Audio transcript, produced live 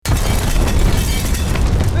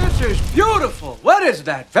is beautiful. What is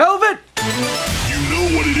that, velvet? You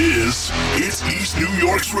know what it is. It's East New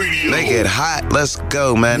York's radio. Make it hot. Let's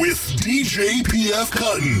go, man. With DJ PF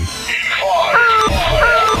Cuttin.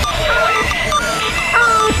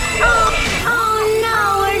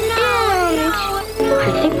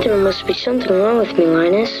 I think there must be something wrong with me,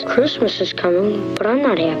 Linus. Christmas is coming, but I'm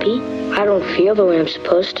not happy. I don't feel the way I'm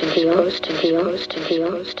supposed to feel.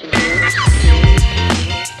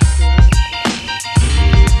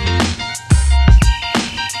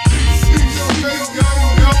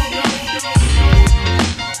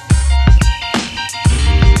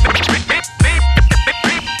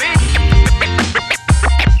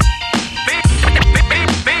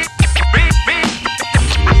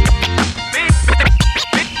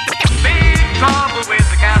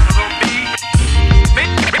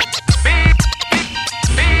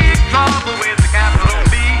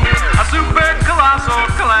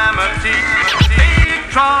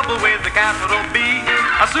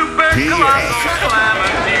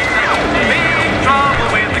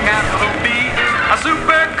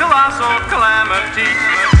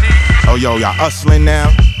 Oh, yo, y'all hustling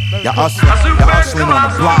now? Y'all hustling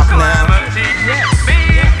on the block now?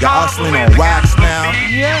 Y'all hustling on wax now?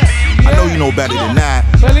 I know you know better than that.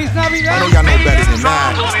 I know y'all know better than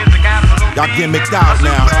that. Y'all gimmicked out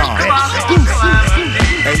now,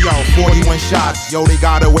 Hey yo, 41 shots, yo, they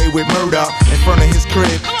got away with murder in front of his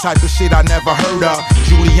crib, type of shit I never heard of.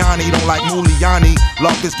 Giuliani don't like Muliani,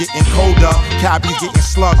 luck is getting colder, cabbies getting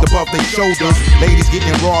slugged above their shoulders, ladies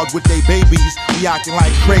getting robbed with their babies, we acting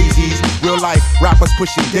like crazies, real life rappers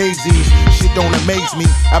pushing daisies, shit don't amaze me,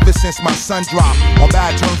 ever since my son dropped, on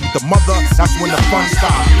bad terms with the mother, that's when the fun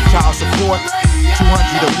stopped, child support, 200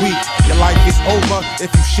 a week, your life is over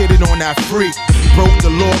if you shitted on that freak. If you broke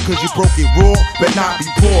the law cause you broke it raw, bet not be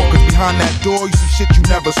poor, cause behind that door you see shit you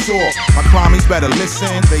never saw. My cronies better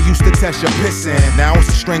listen, they used to test your pissing, now it's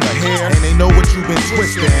a string of hair and they know what you've been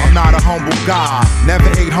twisting. I'm not a humble guy, never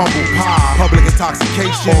ate humble pie, public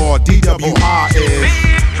intoxication or D.R.U.G.S. is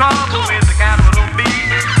trouble with the capital B,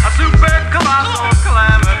 a super colossal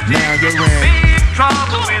calamity. Now you're in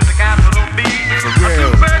trouble with the capital B, for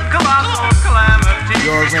real. a super colossal calamity.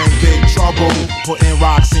 You're in big trouble, putting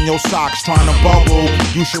rocks in your socks, trying to bubble.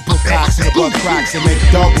 You should put packs in the butt cracks and make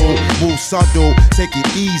double. Move subtle, take it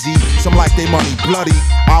easy. Some like they money bloody,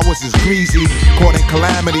 ours is greasy. Caught in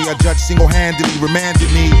calamity, a judge single-handedly remanded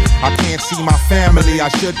me. I can't see my family, I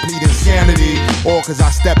should plead insanity. All cause I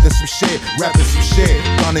stepped in some shit, reppin' some shit,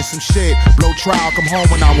 done in some shit. Blow trial, come home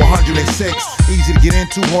when I'm 106. Easy to get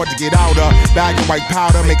into, hard to get out of. Bag of white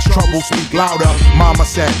powder makes trouble speak louder. Mama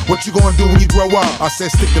said, what you gonna do when you grow up? I said,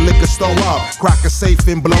 stick the liquor store up, crack a safe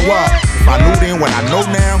and blow up. If I knew then what I know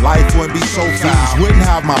now, life wouldn't be so fast. Wouldn't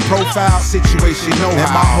have my profile, situation know how.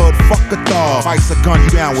 In my hood, fuck a thug, fights a gun, you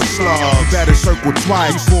down with slugs. You better circle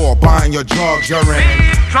twice before buying your drugs. You're in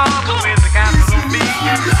trouble with the capital B,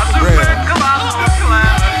 a super colossal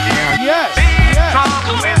calamity. Yes.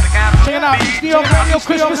 Trouble with the capital Check it out, EastNYRadio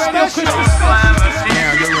Christmas special.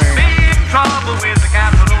 now you're in Trouble with the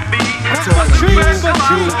capital B, a super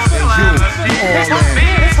colossal calamity.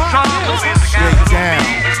 Trouble with the straight capital down.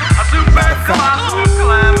 a super colossal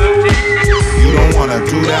calamity. You don't wanna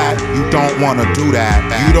do that, you don't wanna do that.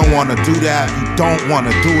 You don't wanna do that, you don't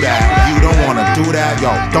wanna do that. You don't wanna do that,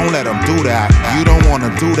 yo, don't let them do that. You don't wanna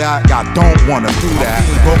do that, y'all don't wanna do that.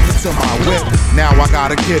 Broke into my whip, now I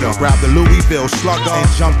gotta get him. Grab the Louisville slugger and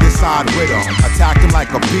jumped inside with him. Attacked him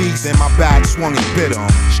like a beast, and my back swung and bit him.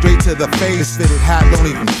 Straight to the face, fitted hat don't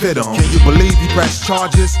even fit him. Can you believe he pressed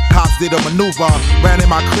charges? Cops did a maneuver, ran in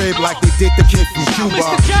my crib like they did the kid from Cuba.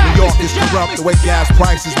 New York is corrupt, the way gas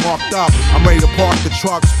prices marked up. I'm ready to park the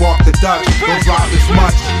truck, spark the Dutch. Don't drive this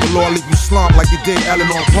much, the law leave you slump like it did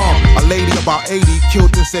Eleanor Pump. A lady about 80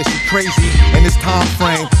 killed and said she crazy. In this time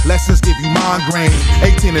frame, lessons give you migraine.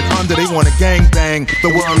 18 and under, they want a gang bang. The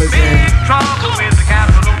world is in trouble with the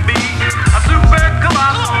capital B, a super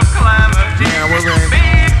colossal calamity. now we're in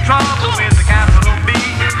Trouble with the capital B,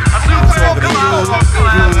 a super colossal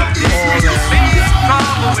calamity.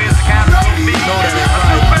 Trouble with the capital B, a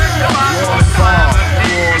super colossal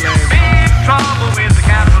calamity. Trouble with the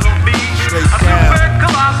capital B, a super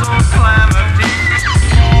colossal calamity.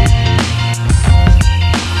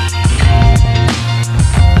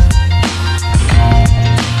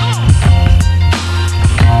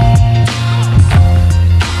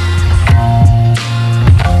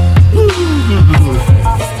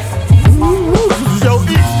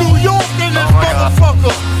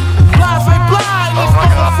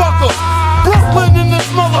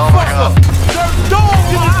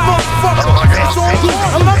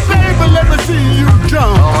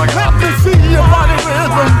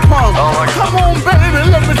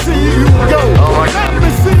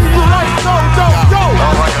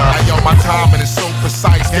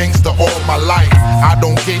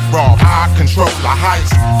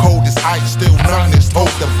 is ice, still none is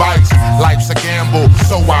hope device. Life's a gamble,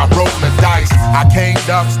 so I roll the dice. I came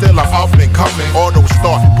up, still I'm up and coming. Auto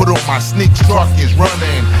start, put on my sneaks, truck is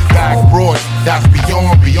running. Back broad, that's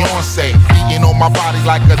beyond Beyonce. Eating on my body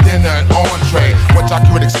like a dinner and entree. What y'all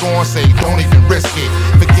critics gon' say, don't even risk it.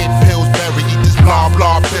 Forget Pillsbury, eat this blah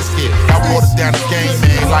blah biscuit. I water down the game,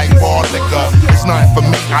 man, like bar liquor. It's nothing for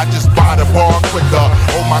me, I just buy the bar quicker.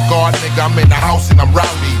 Oh my god, nigga, I'm in the house and I'm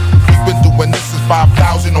rowdy. We've been doing this since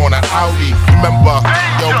 5,000 on an Audi. Remember,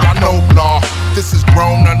 yo, y'all know blah. This is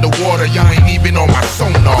grown underwater, y'all ain't even on my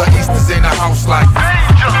sonar. The East is in the house like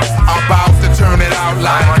I'm about to turn it out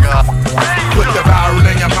like put the barrel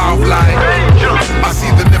in your mouth like I see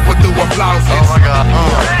the nipple through a blouse. Me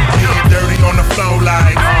and Dirty on the floor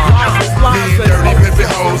like me and Dirty pimpin'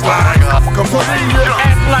 hoes like come on.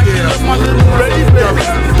 Act like you're my little baby.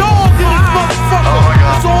 Dog in this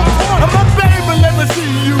motherfucker. So my baby, let me see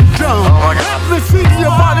you jump. Let me see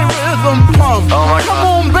your body rhythm pump. Come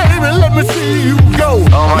on, baby, let me see you go.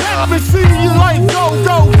 Let me see you like go,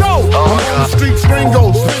 go, go. I'm on the streets,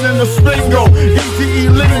 Ringo, spinning the spingo. ETE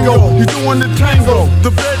lingo, you doing the tango.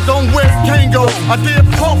 The bed don't wear tango. I did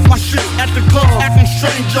pump my shit at the club, acting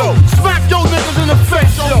strange, yo. Smack yo niggas in the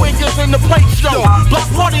face, yo. Wiggers in the plate, yo. Block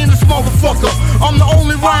party in this motherfucker. I'm the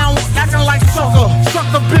only round acting like sucker.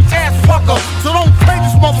 Sucker, bitch ass fucker. So don't play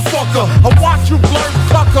this motherfucker. I watch you blur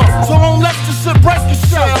clucker. So don't let your shit break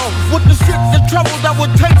yourself. With the shit, the trouble that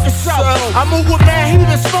would take yourself. I move with mad heat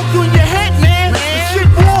and smoke you in your head, man. This shit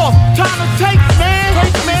raw, time to take, man.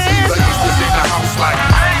 Take, man. The East is in the house like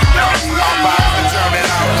I'm about to turn it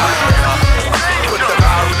out like put the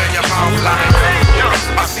barrel in your mouth like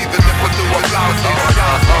I see the nipple through a blouse.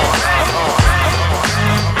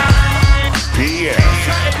 P.S.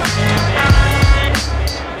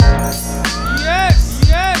 Yes,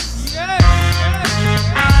 yes, yes.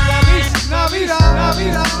 Navidad.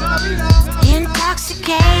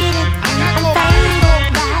 Intoxicated, I'm faded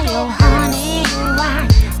by your honey and wine.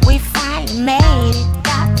 We finally made it,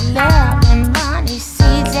 got the love and money,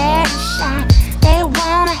 seeds that shine. They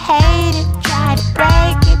wanna hate it, try to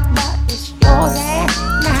break it, but it's yours and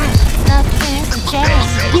mine. Nothing can change,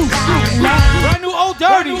 Brand new old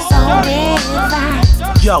dirty. so divine.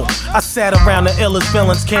 Yo, I sat around the illest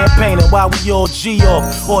villains campaigning while we all G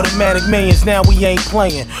off. Automatic millions, now we ain't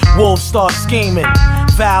playing. Wolves start scheming.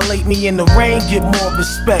 Violate me in the rain, get more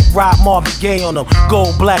respect. Rob Marvin Gaye on them,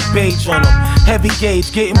 gold black beige on them. Heavy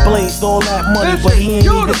gauge, getting blazed, all that money, but he ain't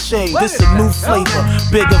even shade. This a new flavor.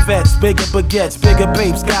 Bigger vets, bigger baguettes, bigger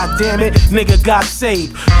babes. God damn it, nigga got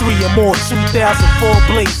saved. 3 or more,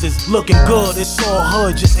 2004 blazes. Looking good, it's all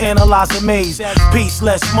hood, just analyze the maze. Peace,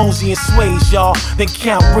 less Mosey and Sways, y'all. Then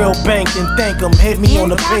count real bank and thank them. Hit me on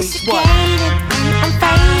the page. What? I'm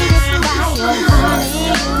faded by your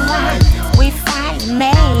honey and wine. We finally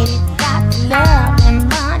made it, got the love and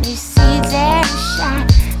money, seeds that shine.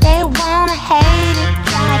 They wanna hate it,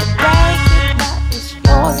 try to break it, but it's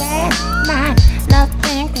yours and mine.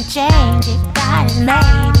 Nothing can change it, God has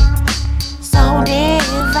made it so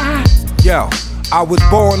divine. Yo, I was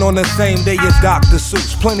born on the same day as Dr.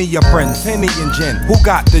 Seuss. Plenty of friends, Henny and Jen. Who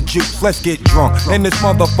got the juice? Let's get drunk. And this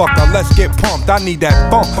motherfucker, let's get pumped. I need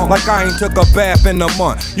that bump, like I ain't took a bath in a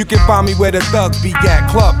month. You can find me where the thugs be at,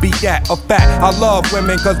 club be at, a fact. I love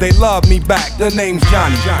women cause they love me back. The name's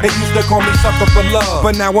Johnny. They used to call me sucker for love,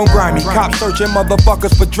 but now I'm grimy. Cops searching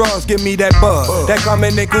motherfuckers for drugs. Give me that buzz. That come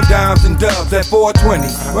in nickel dimes and dubs at 420.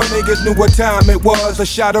 When niggas knew what time it was. A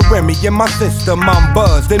shot of Remy in my system, I'm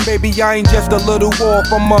buzzed. Then baby, I ain't just a little war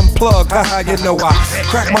from unplugged. Haha, you know I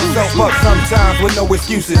crack myself up sometimes with no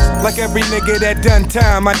excuses. Like every nigga that done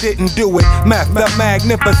time, I didn't do it. Math the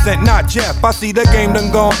magnificent, not Jeff. I see the game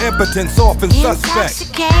done gone impotent, soft and suspect.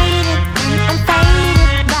 Intoxicated, I'm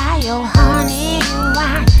faded by your honey and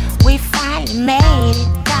wine. We finally made it,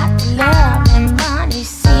 got the love and money,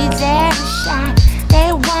 seeds that shine.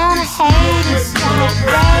 They wanna hate us, try to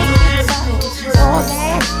break it, but it's yours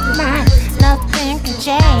and mine. Nothing can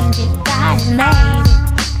change it, God has made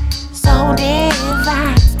it so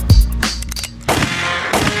divine.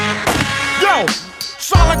 Yo,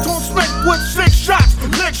 solitude Smith with 6 shots,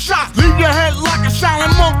 lick shots. Leave your head like a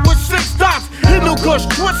silent monk with 6 dots. Hit no kush,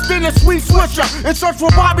 twist in a sweet swisher. In search for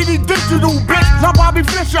Bobby the digital bitch, not Bobby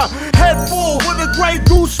Fischer. Head full with a Grey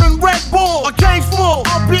Goose and Red Bull. A case full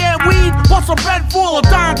of beer and weed, plus a bed full of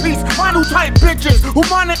dime piece. Final type bitches who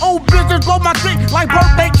mind their own business, blow my dick like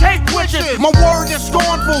birthday cake wishes. My word is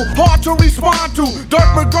scornful, hard to respond to. Dirt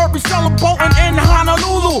McGirt be celebrating in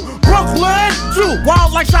Honolulu. Brooklyn, too,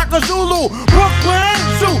 wild like Shaka Zulu. Brooklyn,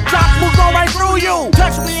 too, shots will go right through you.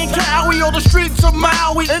 Text me in Cali or the streets of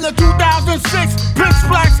Maui. In the 2006 Big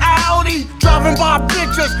Splash Audi, driving by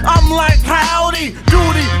bitches, I'm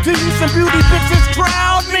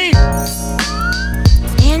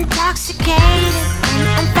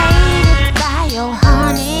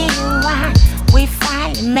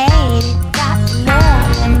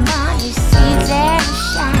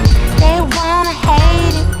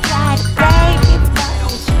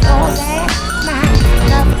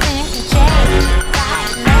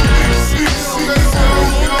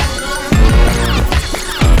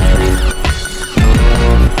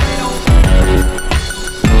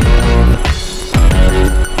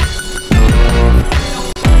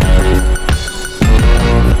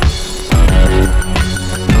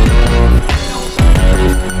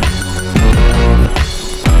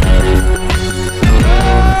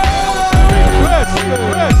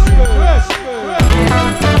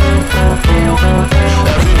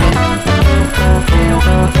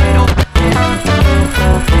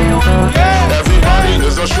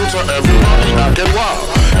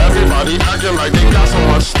Everybody acting like they got so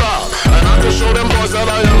much style, and I can show them boys that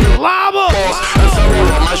I am the Labba boss. And several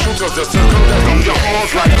of my shooters just to come back on your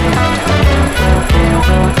horns like.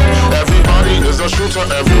 Everybody is a shooter,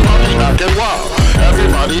 everybody acting wild.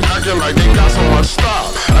 Everybody acting like they got so much style,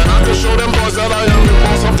 and I can show them boys that I am the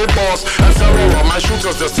boss of the boss. And several of my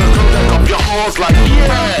shooters just to come back up your horns like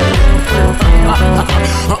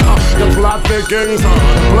The plot thickens, the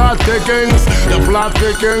plot thickens, the plot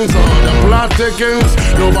thickens, the plot thickens.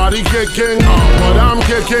 Nobody kicking, but I'm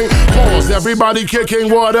kicking. Pause, everybody kicking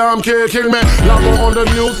what I'm kicking, man. Labba on the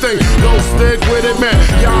new thing, don't stick with it, man.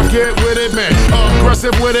 Y'all get with it, man.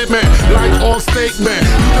 Aggressive with it, man. Like all steak, man.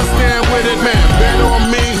 You can stand with it, man. Bet on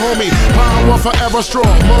me, homie. Power forever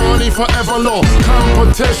strong, money forever low.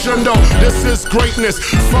 Competition, though, this is greatness.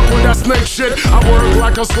 Fuck with that snake shit. I work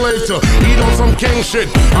like a slave to eat on some king shit.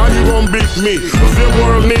 How you gon' beat me? The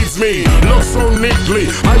world needs me. Look so neatly.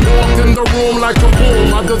 I walked in the room like a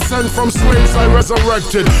womb. I descend from slaves, I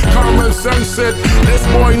resurrected. Common sense it. This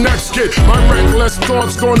boy next kid. My reckless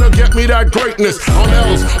thoughts gonna get me that greatness. On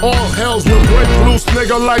L's, all hells will break loose,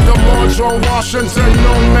 nigga, like the march on Washington.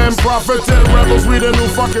 No man profited. Rebels, we the new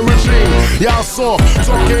fucking regime. Y'all soft,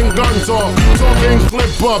 talking gun talk, talking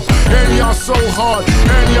clip up, and y'all so hard,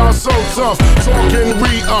 and y'all so tough. Talking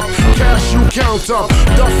re-up, cash you count up,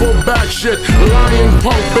 duffel bag shit, lying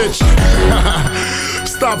punk bitch.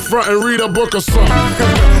 Stop front and read a book or something.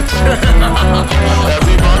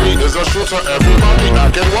 Everybody is a shooter, everybody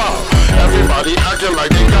acting wild. Everybody acting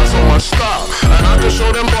like they got so much style, and I can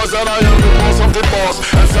show them boys that I am the boss of the boss.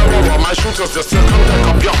 And several of my shooters just to come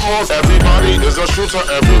back up your horns. Everybody is a shooter,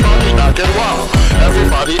 everybody acting wild.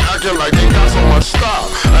 Everybody acting like they got so much style,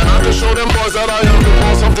 and I can show them boys that I am the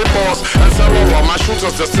boss of the boss. And several of my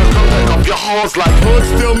shooters just to come back up your horns like. Hood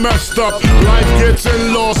still messed up, life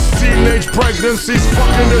getting lost. Teenage pregnancies,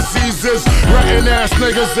 fucking diseases. Ratting ass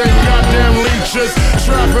niggas and goddamn leeches.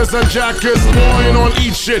 Trappers and jackets, blowing on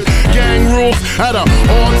each shit. Gang rules at an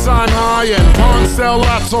all-time high, and pawn sell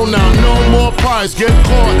lotto now. No more pies get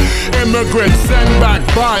caught. Immigrants send back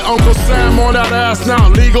by Uncle Sam on that ass now.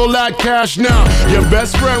 Legal that cash now. Your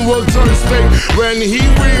best friend will turn state when he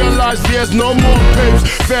realized there's no more papes.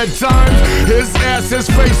 Fed times, his ass is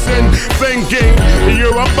facing, thinking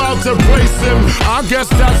you're about to place him. I guess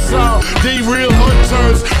that's how the real hood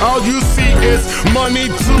turns. All you see is money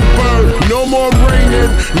to burn. No more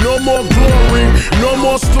raining, no more glory, no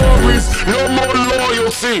more stories, no more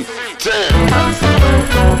loyalty. Damn.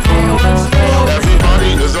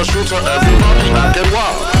 Everybody is a shooter, everybody acting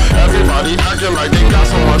wild. Everybody acting like they got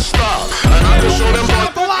so much style, and I can show them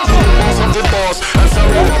boys of the boss. And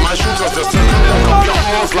several of my shooters just to come back up your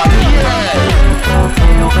horns like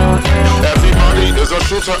Everybody is a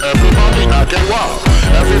shooter, everybody acting wild.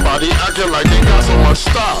 Everybody acting like they got so much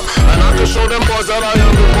style, and I can show them boys that I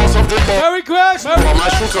am the boss of the boss. Merry Christmas! All my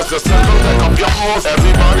shooters just to come back up your horns.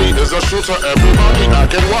 Everybody is a shooter, everybody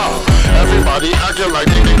acting wild. Everybody acting like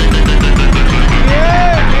they.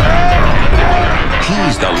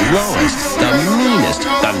 He's the lowest, the meanest,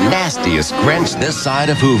 the nastiest Grinch this side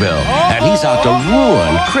of Whoville, and he's out to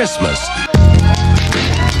ruin Christmas.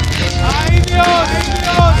 ¡Ay, Dios!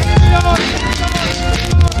 ¡Ay, Dios!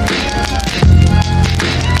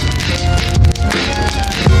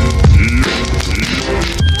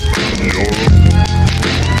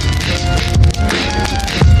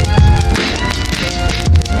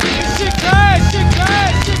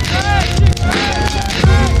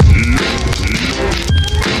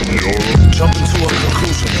 Jump into a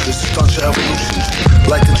conclusion, this is stunt your evolution.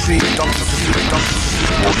 Like the tree, dump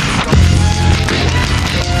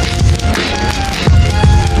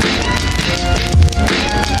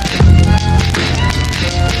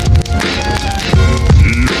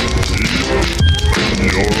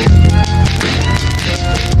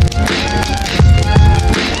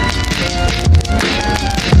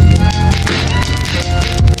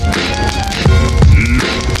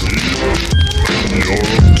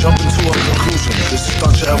Jump into a conclusion, this is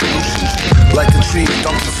stunt your evolution. Like the tree,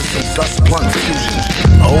 dump systems, dust, blunt, fusion.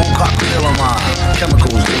 A whole cocktail of mine,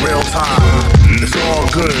 chemicals, the real time. It's all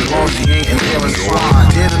good as long as you ain't inhaling swine.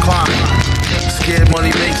 Dare to climb, scared money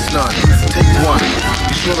makes none. Take one,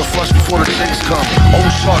 be sure to flush before the chicks come. Oh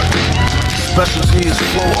sharp, specialty is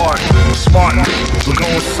flow art. Smart, we're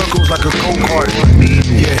going circles like a go-kart.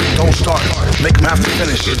 Yeah, don't start, make them have to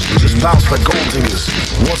finish. Just bounce like gold diggers,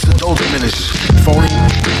 once the dough diminish. Phony,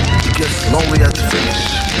 it gets lonely at the finish.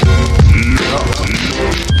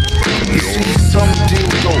 You see some deal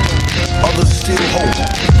dope, others still hope.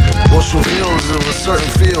 What's revealed is of a certain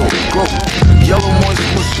field, growth. Yellow moist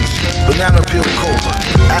bushes, banana peel coke.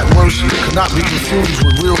 At worst, cannot be confused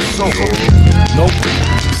with real soap. Nope,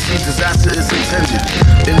 you see disaster is intended.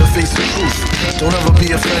 In the face of truth, don't ever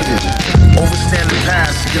be offended. Overstand the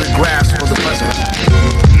past to get a grasp of the present.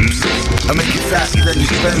 I make it faster than you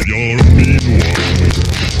spend it. You're a mean one.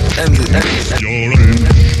 End it. You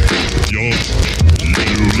really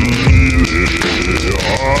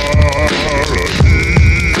are a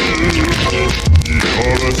heel.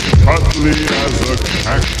 You're as cuddly as a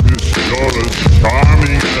cactus. You're as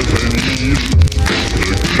charming as an eel.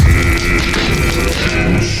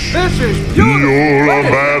 This is beautiful. You're a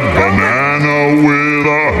bad banana with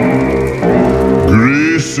a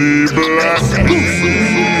greasy black peel.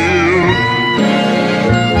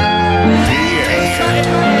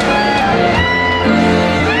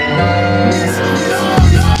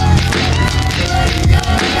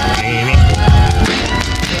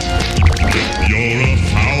 You're a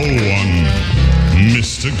foul one,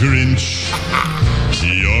 Mr. Grinch.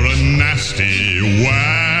 You're a nasty,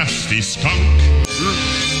 wasty skunk.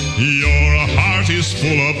 Your heart is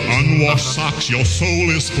full of unwashed socks. Your soul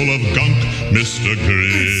is full of gunk, Mr.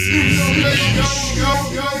 Grinch.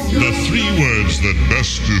 The three words that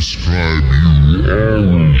best describe you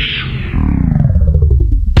are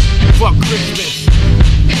fuck Christmas.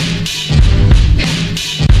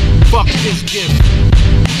 Fuck this gift.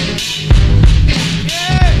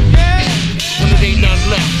 When it ain't none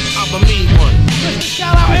left, I'm a mean one.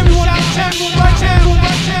 Shout out everyone on the channel, right channel.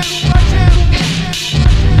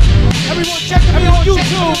 Everyone check me on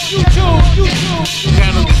YouTube.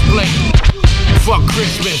 Got on display. Fuck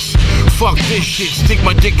Christmas. Fuck this shit. Stick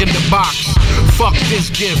my dick in the box. Fuck this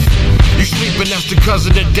gift. You sleeping, that's the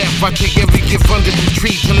cousin of death. I take every gift under the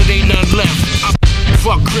tree till it ain't none left.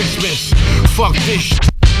 Fuck Christmas. Fuck this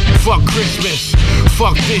shit. Fuck Christmas.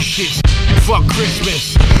 Fuck this shit. Fuck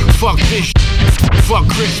Christmas. Fuck this shit. Fuck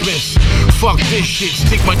Christmas. Fuck this shit.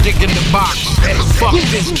 Stick my dick in the box. Fuck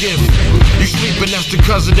this gift. You sleeping, that's the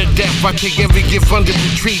cousin of death. I take every gift under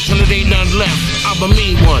the tree till it ain't none left. I'm a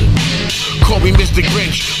mean one. Call me Mr.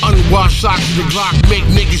 Grinch. Unwashed socks in the Glock make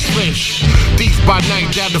niggas flinch. Thief by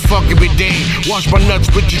night, down the fuck every day. Wash my nuts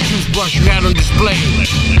with your toothbrush you had on display.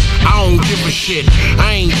 I don't give a shit.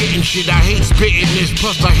 I ain't getting shit. I hate spitting this.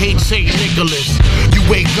 Plus I hate St. Nicholas. You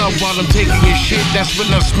wake up while I'm taking your shit. That's when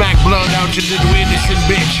I smack blood out your little innocent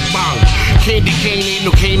bitch. Bang. Candy cane ain't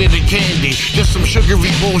no cane in the candy. Just some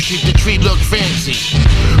sugary bullshit. The tree look fancy.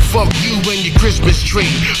 Fuck you and your Christmas tree.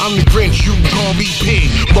 I'm the Grinch. You can call me Pig,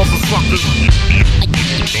 motherfuckers.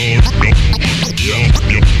 You're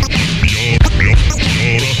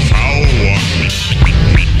a foul one.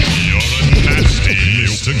 You're a nasty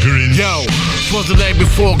Mr. Grinch. Yo, was the night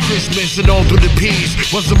before Christmas and all through the peas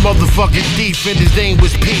was a motherfucking thief and his name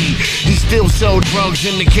was P. He still sold drugs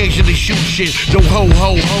and occasionally shoot shit. No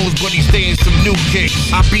hoes, but he stay in some new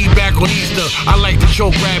kicks. I be back on Easter. I like to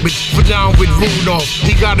choke rabbits. For now with Rudolph,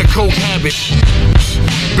 he got a coke habit.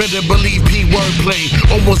 Better believe P wordplay.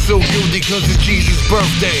 Almost feel guilty cause it's Jesus'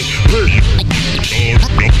 birthday. You're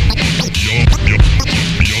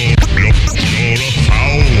a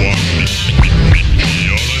foul one.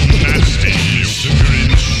 You're a nasty Mr.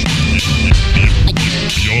 Grinch.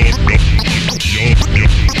 You're a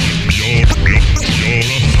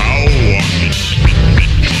foul one.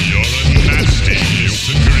 You're a nasty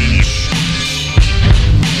Mr. Grinch.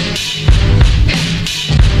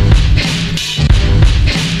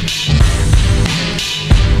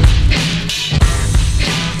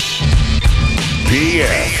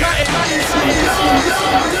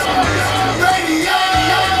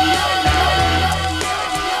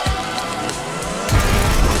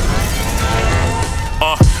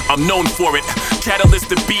 I'm known for it. Catalyst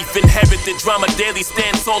the beef, inherit the drama daily,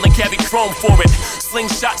 stand tall and carry chrome for it.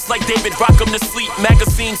 Slingshots like David, rock 'em to sleep,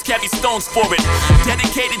 magazines carry stones for it.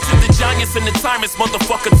 Dedicated to the giants and the tyrants,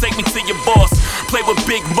 motherfucker, take me to your boss. Play with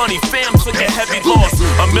big money, fam took a heavy loss.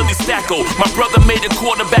 I'm Millie Stacko, my brother made a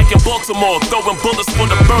quarterback in Baltimore, throwing bullets for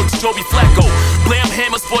the Bergs, Joey Flacco. Blam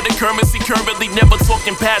hammers for the currency, currently never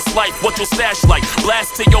talking past life. What your stash like?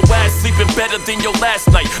 Blast to your ass, sleeping better than your last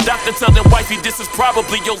night. Doctor telling wifey this is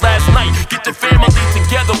probably your last night. Get the family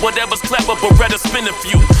together, whatever's clever, Beretta spin a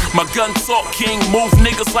few. My gun talk king, move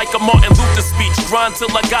niggas like a Martin Luther speech. Grind till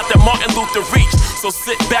I got that Martin Luther reach. So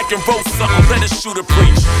sit back and roll something, let us shoot a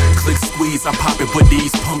preach. Click squeeze, I pop it with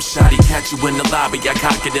these. Pump shotty, catch you in the lobby, I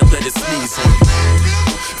cock it and let it sneeze on you.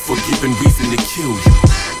 Forgiving reason to kill you.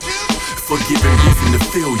 Forgiving reason to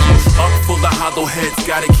feel you. Up full of hollow heads,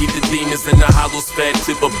 gotta keep the demons in the hollows fed.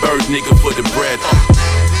 Clip a bird, nigga, for the bread.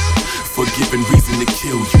 Forgiving reason to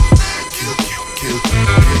kill you. Kill.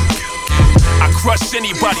 I crush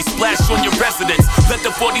anybody, splash on your residence. Let the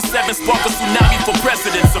 47 spark a tsunami for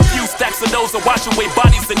presidents. A few stacks of those will wash away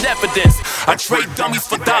bodies and evidence. I trade dummies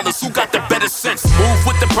for dollars, who got the better sense? Move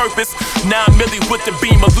with the purpose, 9 milli with the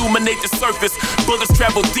beam, illuminate the surface. Bullets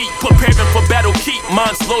travel deep, preparing for battle, keep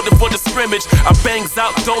minds loaded for the scrimmage. I bangs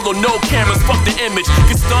out dolo, no cameras, fuck the image.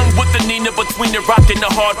 Get stung with the Nina between the rock and the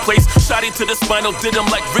hard place. Shot into the spinal, did him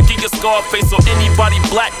like Ricky or Scarface. Or anybody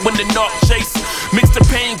black when the narc chase. Mix the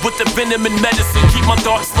pain with the venom and medicine, keep my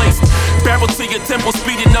thoughts laced. Barrel to your temple,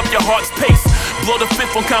 speeding up your heart's pace. Blow the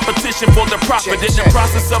fifth on competition for the profit. In the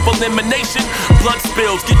process of elimination, blood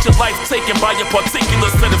spills. Get your life taken by a particular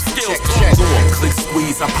set of skills. Go on, click,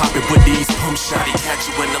 squeeze, I pop it with these pump shotty. Catch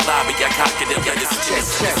you in the lobby, I cock it up, yeah, this is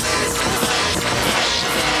check.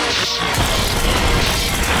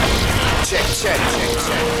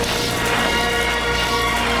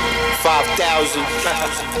 5,000.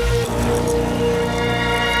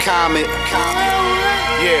 Comet.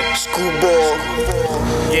 Yeah. Screwball.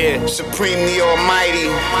 Yeah. Supreme the Almighty.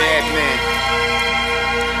 Madman.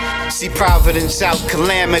 See providence out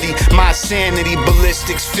calamity. My sanity,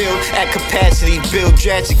 ballistics filled at capacity. Build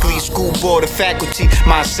tragically, schoolboy the faculty.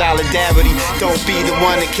 My solidarity. Don't be the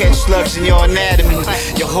one to catch slugs in your anatomy.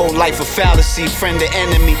 Your whole life a fallacy, friend or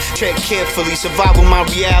enemy. Tread carefully, survival my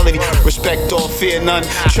reality. Respect all, fear none,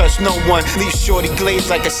 trust no one. Leave shorty glazed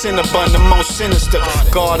like a cinnabon, the most sinister.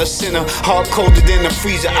 God a sinner, heart colder than a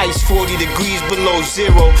freezer. Ice 40 degrees below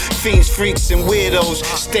zero. Fiends, freaks, and weirdos.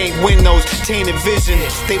 Stained windows, tainted vision.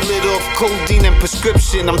 They lit off codeine and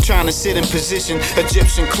prescription. I'm trying to sit in position.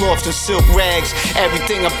 Egyptian cloths and silk rags.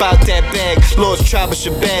 Everything about that bag. Lord's tribe of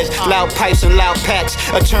Shabazz. Loud pipes and loud packs.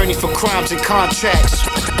 Attorney for crimes and contracts.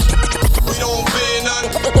 We don't fear none.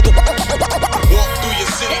 Walk through your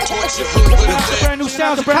city, torch your hood with a brand new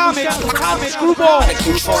sounds of Comet. Screwball.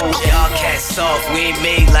 Y'all cats soft, we ain't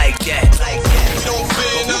made like that. We don't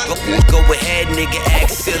fear none. Go ahead, nigga,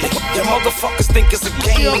 act silly. Your motherfuckers think it's a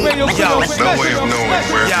game. No way of knowing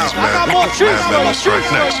where these mad strike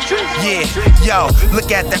next. Yeah, yo,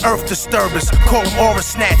 look at the earth disturbers, call them aura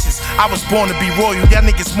snatchers. I was born to be royal, y'all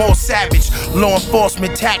niggas more savage. Law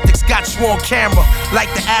enforcement tactics got you on camera,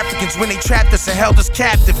 like the Africans when they trapped us and held us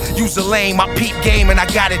captive. Use a lane, my peep game, and I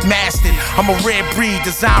got it mastered. I'm a rare breed,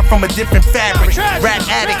 designed from a different fabric. Rat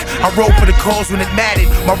addict, I wrote for the cause when it mattered.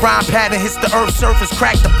 My rhyme pattern hits the earth's surface,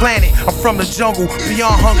 crack the planet. I'm from the jungle,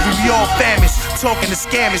 beyond hungry, we all famished. Talking to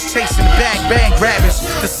scammers, chasing the bag grabbers.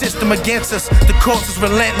 The system against us, the course is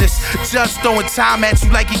relentless. Just throwing time at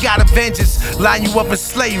you like he got a vengeance. Line you up and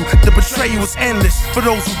slay you, the betrayal was endless. For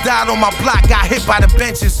those who died on my block, got hit by the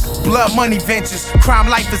benches. Blood money ventures, crime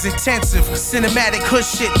life is intensive. Cinematic hood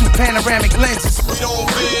shit through panoramic lenses. We don't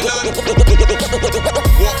fear none.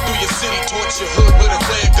 Walk through your city, torch your hood with a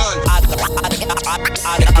flare gun. Out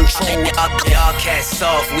of control. Y'all cats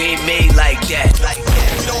soft, we ain't made like that.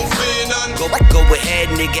 We don't fear none. Go ahead,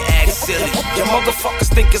 nigga, act silly. Your motherfuckers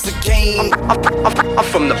think it's a game. I'm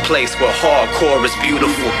from the place where hardcore is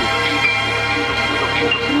beautiful.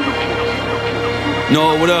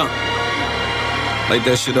 No, what up? Light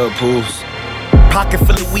that shit up, Pools. Pocket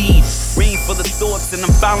full of weed, rain full of thoughts, and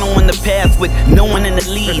I'm following the path with no one in the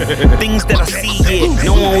lead. Things that I see here,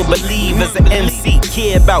 no one will believe. As an MC,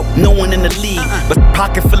 care about no one in the league. But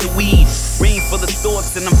pocket full of weed, rain full of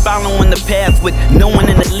thoughts, and I'm following the path with no one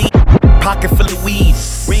in the lead. Pocket full of weed,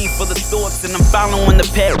 rain full of thoughts, and I'm following the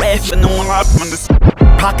path with no one on the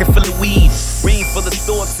pocket full of weed, rain full of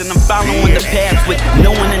thoughts, and I'm following the path with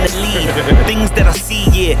no one in the lead. Things that I see,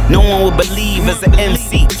 yeah, no one will believe. As an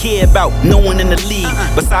MC, care about no one in the league.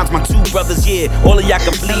 Besides my two brothers, yeah, all of y'all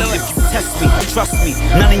can bleed. If you test me, trust me,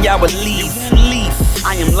 none of y'all will leave.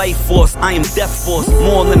 I am life force, I am death force.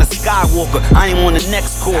 More than a Skywalker, I am on the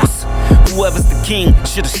next course. Whoever's the king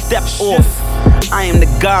should've stepped off. I am the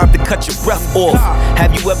God to cut your breath off.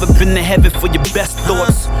 Have you ever been to heaven for your best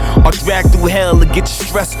thoughts? Or dragged through hell to get your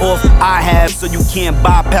stress off? I have, so you can't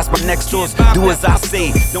bypass my next doors. Do as I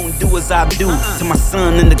say, don't do as I do. To my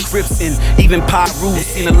son in the Crips and even Pyru.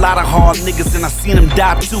 Seen a lot of hard niggas and I seen them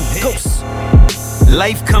die too. Ghosts.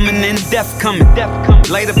 Life coming and death coming.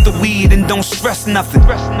 Light up the weed and don't stress nothing.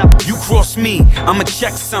 You cross me, I'ma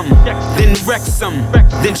check something, then wreck something,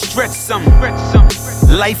 then stretch something.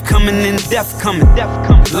 Life coming and death coming.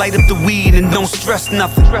 Light up the weed and don't stress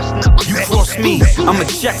nothing. You cross me, I'ma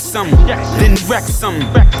check something, then wreck something,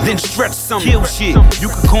 then stretch something. Kill shit, you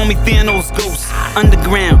can call me Thanos Ghost.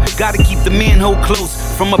 Underground, gotta keep the manhole close.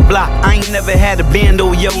 From a block, I ain't never had a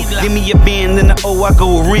bando, yo. Give me a band and the O, I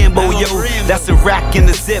go Rambo, yo. That's a rack in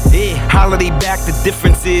the zip. Holiday back, the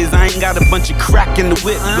difference is I ain't got a bunch of crack in the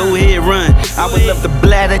whip. Go ahead, run. I would love to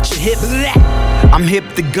blad at your hip. I'm hip,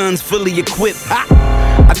 the gun's fully equipped.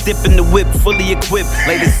 I dip in the whip, fully equipped.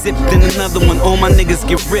 Later sip, then another one, all my niggas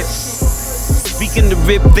get ripped. Speaking the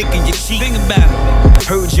rip, thinking your cheek. Think about it.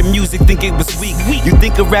 Heard your music, think it was weak. You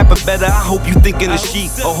think a rapper better, I hope you think of the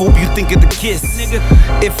Sheik. Or hope you think of the Kiss.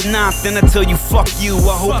 If not, then I tell you fuck you.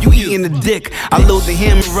 I hope you eating the dick. I load the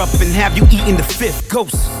hammer up and have you eating the fifth.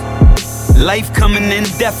 Ghost. Life coming and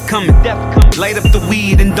death coming. Light up the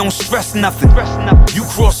weed and don't stress nothing. You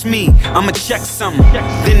cross me, I'ma check some,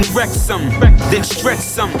 then wreck some, then stretch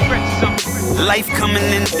some. Life coming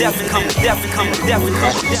and death coming, death coming, death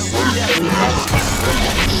coming.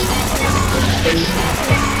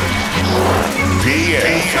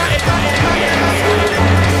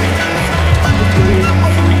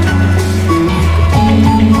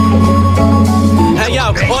 Hey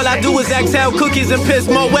yo, all I do is exhale cookies and piss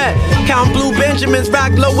Moet. Count blue Benjamins,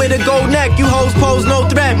 rock low with a gold neck. You hoes pose no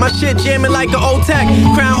threat. My shit jamming like an old tech.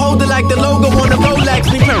 Crown holder like the logo on the Rolex.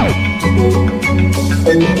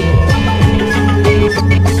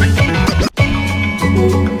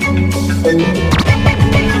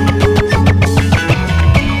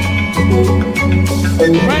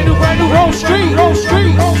 Brand new, roll street.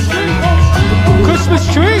 Christmas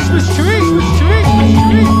trees.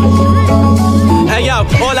 Hey yo,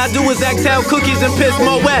 all I do is exhale cookies and piss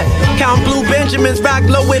Moet. Count blue Benjamins, rock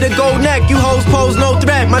low with a gold neck. You hoes pose no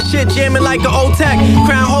threat. My shit jamming like an old tech.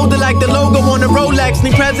 Crown holder like the logo on the Rolex.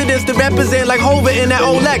 Need presidents to represent like Hover in that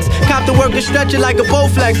Olex. Cop the work and stretch it like a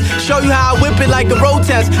Bowflex. Show you how I whip it like a road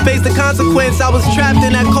test. Face the consequence, I was trapped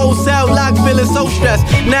in that cold cell. Lock feeling so stressed.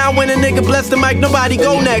 Now when a nigga bless the mic, nobody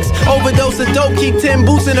go next. Overdose of dope, keep 10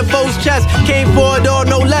 boots in the foe's chest. Came for it all,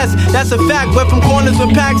 no less. That's a fact. Went from corners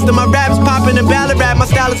with packs to my raps popping and ballad rap. My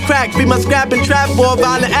style is cracked. Be my scrap and trap for a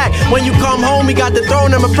violent act. When you come home, we got the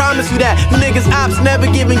throne, I'ma promise you that. You niggas ops never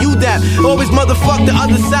giving you that. Always motherfuck the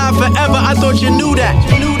other side forever. I thought you knew that.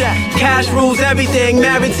 Cash rules everything.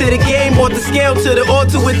 Married to the game, bought the scale to the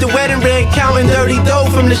altar with the wedding ring. Counting dirty dough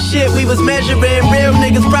from the shit we was measuring. Real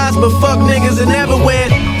niggas prosper, fuck niggas and never win.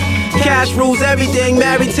 Cash rules everything,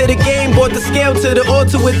 married to the game. Bought the scale to the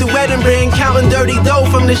altar with the wedding ring. Counting dirty dough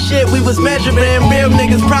from the shit we was measuring. Real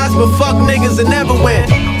niggas prosper, fuck niggas and never win.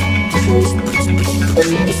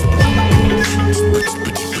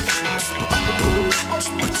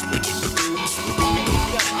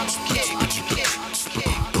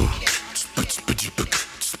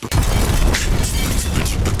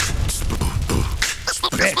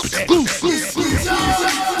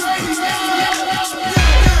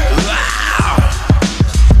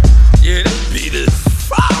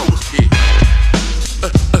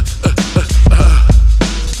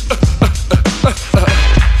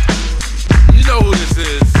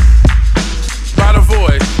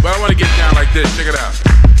 Check it out.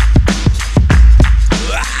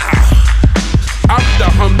 I'm the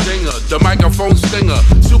humdinger, the microphone stinger,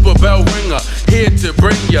 super bell ringer, here to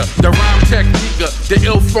bring ya the rhyme technique, the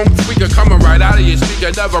ill funk tweaker, coming right out of your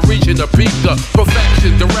speaker, never reaching the peak of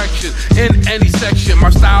perfection, direction in any section.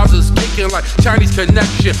 My styles is kicking like Chinese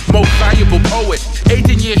connection, most valuable poet,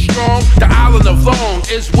 18 years strong. The island of Long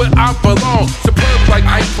is where I belong. Superb like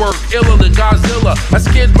iceberg, iller than Godzilla. I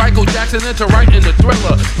scared Michael Jackson into writing the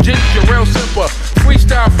Thriller. Ginger ale sipper,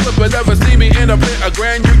 freestyle flipper. Never see me in a pit of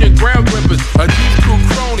Grand Union ground grippers. A G-Crew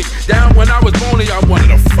crony. Down when I was bony, I'm one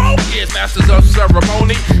of the funkiest masters of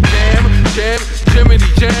ceremony. Jam, Jiminy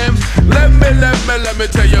Jam. Let me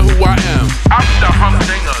tell you who I am. I'm the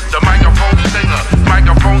humdinger, the microphone singer,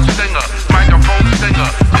 microphone singer, microphone singer.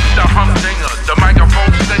 I'm the humdinger, the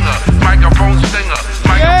microphone singer, microphone singer,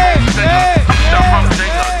 microphone singer. I'm the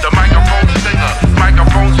humdinger, the microphone singer,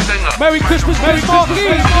 microphone singer. Merry Christmas, Merry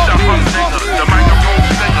Markie. The humdinger, the microphone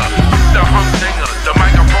singer, the humdinger, the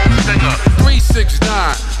microphone singer.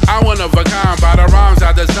 369, I'm one of a kind by the rhymes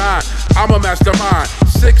I design. I'm a mastermind,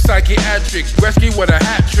 sick psychiatric, rescue with a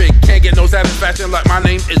hat trick. Can't get no satisfaction like my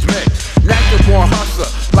name is Mick. Natural born hustler,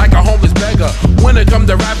 like a homeless beggar. When it come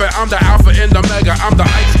to rapping, I'm the alpha and the mega. I'm the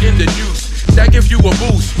ice in the juice, that gives you a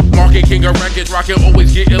boost. Market king of records, rockin'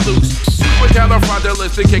 always getting loose.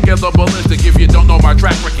 Supercalifragilistic, kicking the ballistic. If you don't know my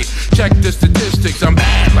track record, check the statistics. I'm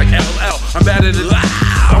bad like LL, I'm badder than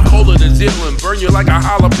I'm colder than Zealand, burn you like a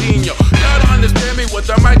jalapeno. Y'all don't understand me with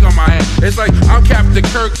the mic on my hand. It's like I'm Captain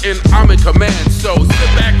Kirk and I'm in command. So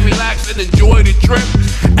sit back, relax, and enjoy the trip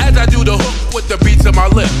as I do the hook with the beats of my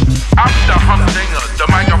lip. I'm the humdinger, the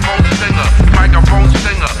microphone singer, microphone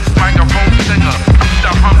singer, microphone singer. I'm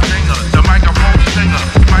the humdinger, the microphone singer,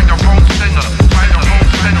 microphone singer, microphone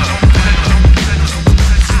singer.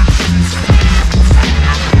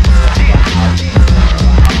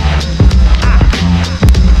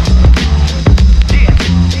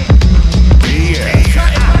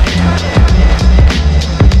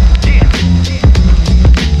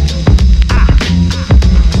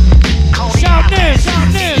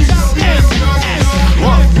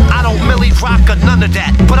 rock or none of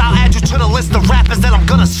that, but I'll add you to the list of rappers that I'm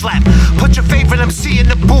gonna slap. Put your favorite MC in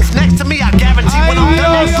the booth next to me, I guarantee when I'm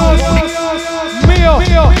done that dude.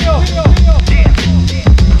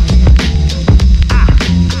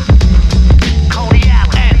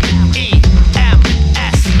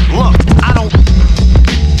 Look, I don't.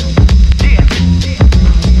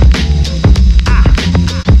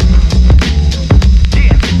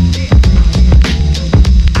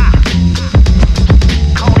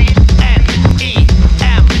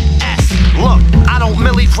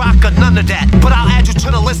 Millie rock or none of that, but I'll add you to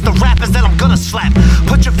the list of rappers that I'm gonna slap.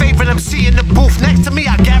 Put your favorite MC in the booth next to me,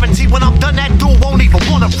 I guarantee when I'm done that dude won't even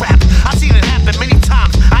wanna rap. I've seen it happen many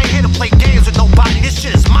times, I ain't here to play games with nobody, this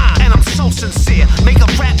shit is mine, and I'm so sincere. Make a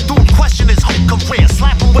rap dude question his whole career,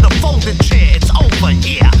 slap him with a folding chair, it's over,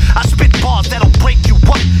 yeah. I spit bars that'll break you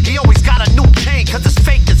up, he always got a new chain cause it's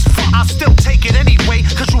fake as fuck. I'll still take it anyway,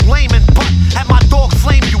 cause you lame and butt. Have my dog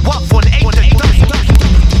flame you up for an 8 to 30.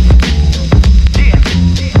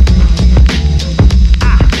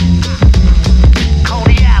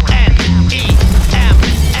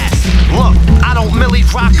 Millie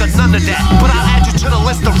rock or none of that, but I'll add you to the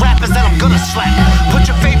list of rappers that I'm gonna slap. Put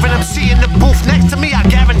your favorite MC in the booth next to me, I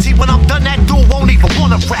guarantee when I'm done that dude won't even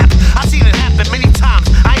wanna rap. I've seen it happen many times,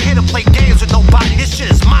 I ain't here to play games with nobody, this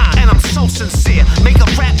shit is mine, and I'm so sincere. Make a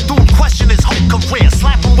rap dude question his whole career,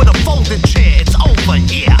 slap him with a folding chair, it's over,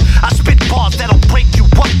 yeah. I spit bars that'll break you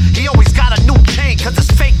up, he always got a new chain cause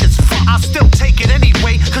it's fake as fuck. I'll still take it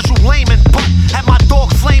anyway, cause you lame and butt. Have my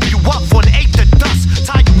dog flame you up for an 8 to dust,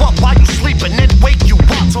 tie you up while you sleeping, then wake you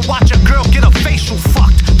up to watch a girl get a facial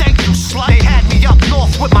fucked. Thank you, slut. They had me up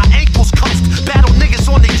north with my ankles cuffed. Battle niggas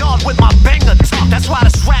on the yard with my banger tucked. That's why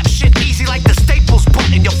this rap shit easy like the Staples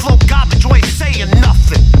button. Your flow garbage, you ain't saying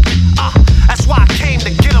nothing. That's why I came to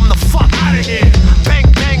get him the fuck out of here. Bang,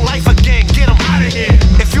 bang, life again, get him out of here.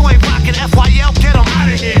 If you ain't rocking FYL, get him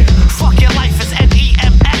out of here. Fuck your life is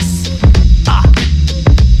NEMS.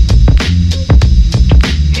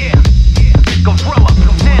 Yeah, Gorilla.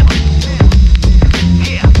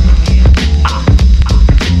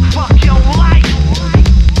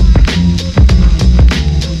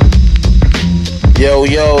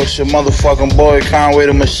 Yo, it's your motherfucking boy Conway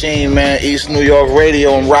the Machine, man.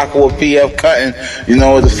 EastNYRadio and rockin' with PF Cuttin. You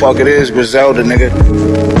know what the fuck it is, Griselda, nigga.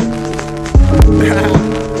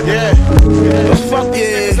 Yeah, let's fuck these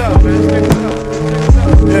niggas up, man.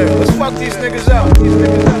 Yeah, let's fuck these niggas up.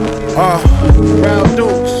 Round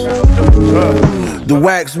dukes. The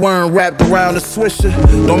wax worm wrapped around the swisher.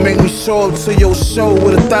 Don't make me show up to your show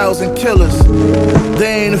with 1,000 killers.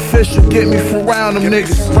 They ain't official, get me from round them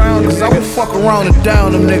niggas. Cause I will fuck around and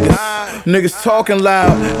down them niggas. Niggas talking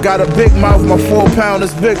loud, got a big mouth, my 4 pound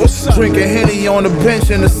is big. Drinking Henny on the bench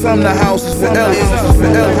in the Sumner houses for L. Yeah,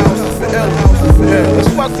 let's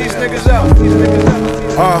fuck these niggas up.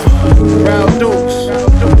 Round dukes.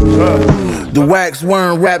 The wax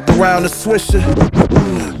worm wrapped around the swisher.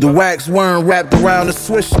 The wax worm wrapped around the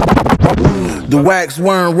swisher. The wax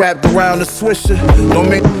worm wrapped around the swisher. Don't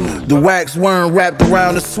make the wax worm wrapped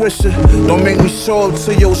around the swisher. Don't make me show up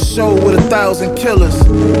to your show with 1,000 killers.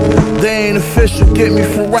 They ain't official, get me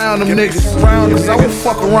from round them niggas. Cause I will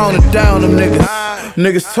fuck around and down them niggas.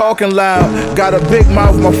 Niggas talking loud, got a big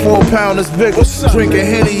mouth, my 4 pound is big. Drinking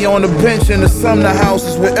Henny on the bench in the Sumner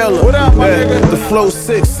houses with Ella. The flow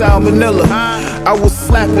 6, salmonella. I will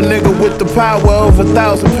slap a nigga with the power of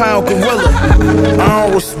 1,000-pound gorilla. I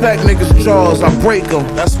don't respect niggas' jaws, I break them.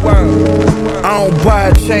 That's word. I don't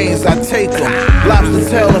buy chains, I take them. Lobster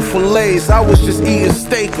tail and fillets, I was just eating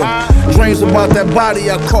steak them. Dreams about that body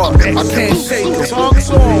I caught, I can't shake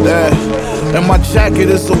them. And my jacket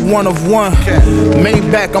is a 1 of 1.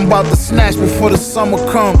 Maybach, I'm about to snatch before the summer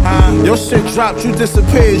come. Your shit dropped, you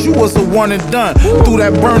disappeared, you was a 1 and done. Threw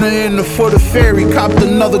that burner in the foot of ferry, copped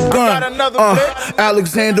another gun.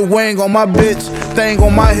 Alexander Wang on my bitch, thing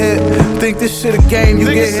on my head. Think this shit a game, you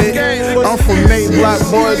get hit. I'm from May Block,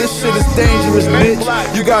 boy, this shit is dangerous,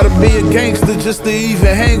 bitch. You gotta be a gangster just to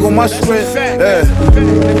even hang on my strip.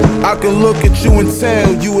 I can look at you and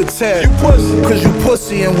tell you a tell. Cause you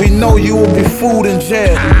pussy and we know you will be food in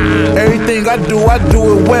jail. Everything I do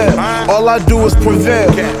it well. All I do is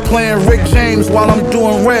prevail. Playing Rick James while I'm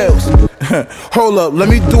doing rails. Hold up, let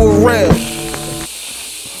me do a rail.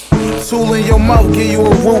 Tool in your mouth, give you a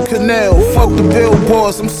root canal. Fuck the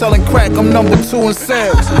billboards, I'm selling crack, I'm number 2 in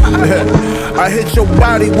sales. I hit your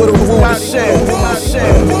body with a ruler shell.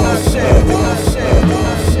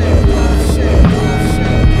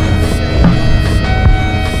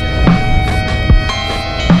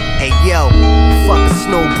 Fuck a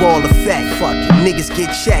snowball effect. Fuck it, niggas get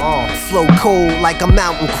checked. Flow cold like I'm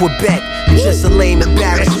out in Quebec. Just a lame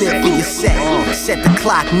embarrassment for your set.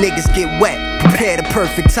 clock, niggas get wet. Prepare the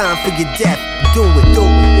perfect time for your death. Do it, do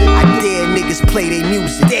it. I dare niggas play their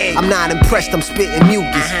music. I'm not impressed, I'm spitting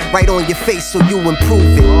mucus right on your face so you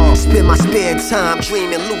improve it. Spend my spare time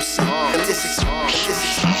dreaming lucid. This is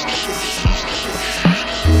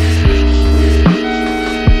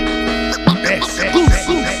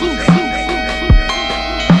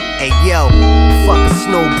Hey yo, fuck a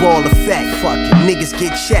snowball effect. Fuck it, niggas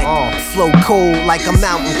get checked. Flow cold like I'm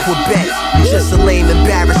out in Quebec. Just a lame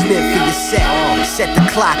embarrassment for your set. Set the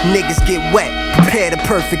clock, niggas get wet. Prepare the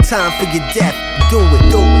perfect time for your death. Do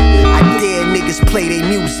it, do it. I dare niggas play their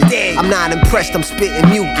music. I'm not impressed, I'm spitting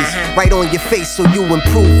mucus right on your face so you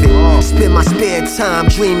improve it. Spend my spare time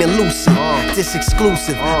dreaming lucid. This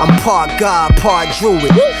exclusive, I'm part God, part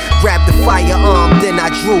druid. Grab the firearm, then I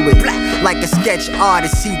drew it. Like a sketch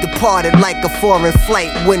artist, he departed like a foreign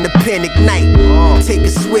flight when the pen ignite. Take a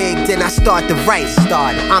swig, then I start to write.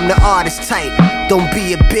 I'm the artist type. Don't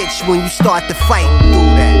be a bitch when you start to fight. Do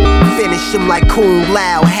that. Finish him like Kung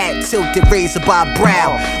Lao, hat tilted, razor by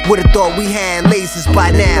brow. Would've thought we had lasers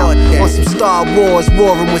by now. On some Star Wars,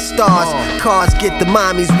 warring with stars. Cars get the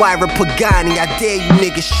mommies, Wyra Pagani. I dare you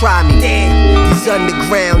niggas try me. These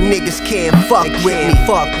underground niggas can't fuck with me.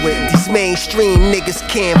 These mainstream niggas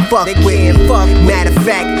can't fuck with me. Matter of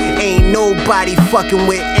fact, ain't nobody fucking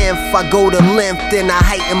with Inf. I go to length, then I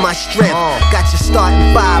heighten my strength. Got you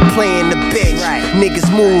starting five, playing the bench. Niggas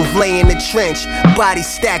move, lay in the trench. Body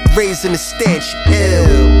stacked, raising the stench.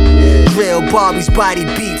 Ew. Drill Barbie's body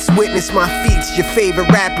beats. Witness my feats. Your favorite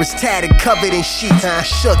rappers tatted, covered in sheets. I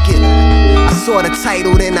shook it. I saw the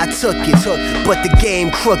title, then I took it. But the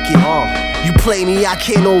game crooked. You play me, I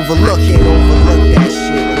can't overlook it. Overlook that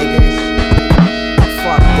shit, niggas.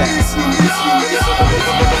 Fuck that.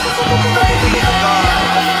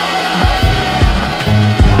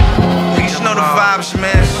 You know the vibes,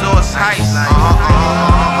 man. So it's Heist.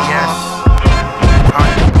 Yes.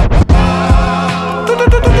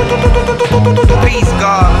 Peace,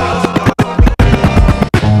 God.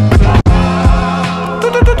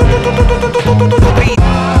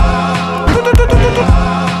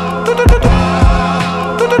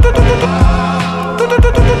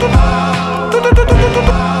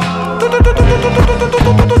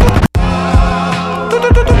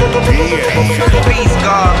 Peace,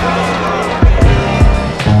 God.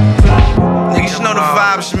 Niggas know the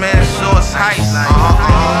vibes, man. So it's Heist.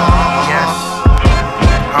 Yes.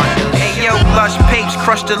 Hey yo, lush papes,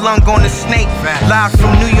 crushed the lung on the snake. Live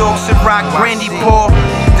from New York, Ciroc, brandy pour.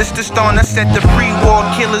 This the stone that set the pre-war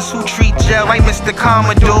killers who treat gel like Mr.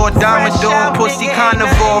 Commodore. Domador, pussy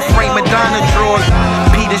carnivore, frame Madonna drawers.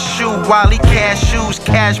 Peter shoe, Wally cashews,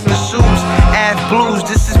 cash pursues. Av blues,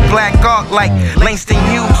 this is black art like Langston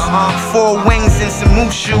Hughes. Four wings and some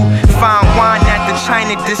mooshu. Fine wine at the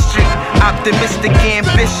China district. Optimistic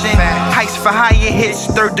ambition. Heist for higher hits,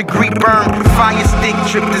 third degree burn. Fire stick,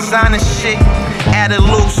 drip designer shit. Add a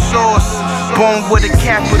little sauce. Born with a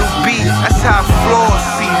capital B. That's how it floors.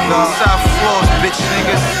 That's how it floors, bitch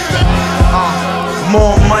niggas.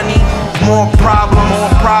 More money, more problems,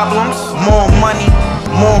 more problems. More money,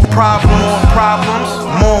 more problems, more problems.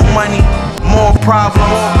 More money, more problems,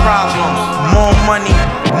 more problems. More money,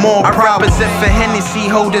 more problems. I represent for Hennessy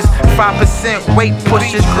holders, 5% weight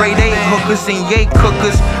pushers, grade A hookers and yay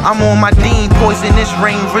cookers. I'm on my Dean, poisonous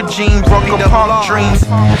rain regime, broke apart dreams.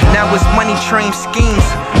 Now it's money train schemes.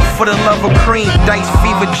 For the love of cream, dice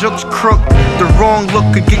fever jokes crook. The wrong look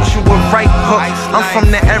could get you a right hook. I'm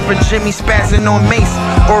from the era Jimmy spazzing on Mace,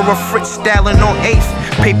 or a Fritz styling on 8th.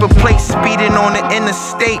 Paper plates speeding on the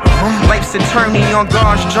interstate. Life's attorney on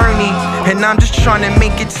God's journey, and I'm just trying to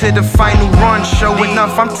make it to the final run. Show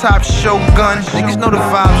enough, I'm top shogun. Niggas know the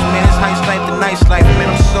vibes, man. It's Heist life, the nice life,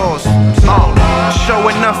 man. I'm sauce. Show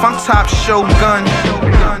enough, I'm top shogun.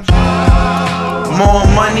 More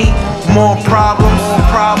money, more problems, more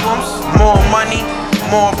problems. More money,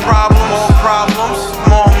 more problems, more problems.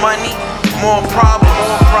 More money, more problems,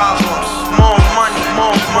 more problems. More money,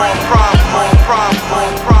 more problems, more problems, more problems,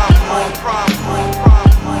 more problems, more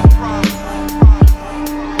problems.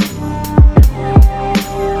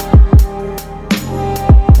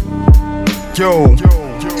 Yo,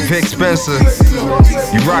 Vic Spencer,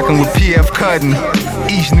 you rockin' with PF Cuttin,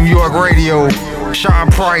 EastNYRadio,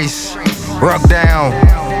 Sean Price, Ruck Down,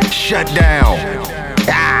 Shut Down.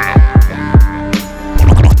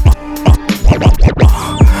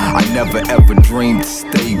 I never ever dreamed to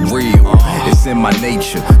stay real. It's in my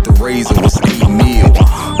nature, the razor was 8 mil.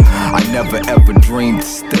 I never ever dreamed to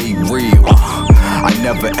stay real. I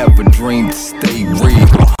never ever dreamed to stay real.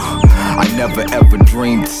 I never ever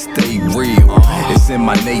dreamed to stay real. It's in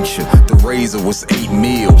my nature, the razor was 8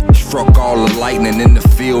 mil. Struck all the lightning in the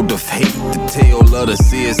field of hate. The tail of the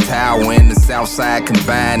Sears Tower and the South Side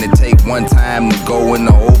combine. It take one time to go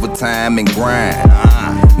into overtime and grind.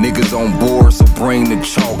 Niggas on board, so bring the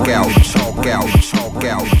chalk out, chalk out, chalk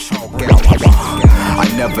out, chalk out. I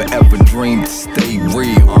never ever dreamed to stay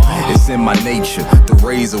real. It's in my nature, the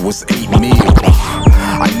razor was 8 mil.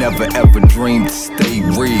 I never ever dreamed to stay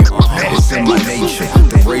real. It's in my nature,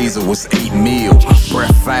 the razor was 8 mil.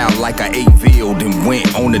 Breath foul like I ate veal, then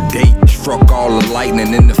went on a date. Struck all the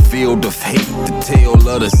lightning in the field of hate. The tail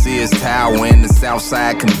of the Sears Tower and the South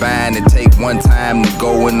Side combine. It take one time to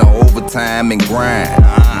go into overtime and grind.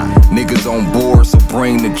 Niggas on board, so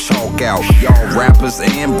bring the chalk out. Y'all rappers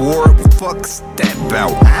and bored, what the fuck's that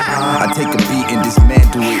about? I take a beat and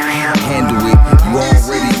dismantle it, handle it. You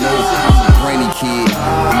already know I'm a granny kid.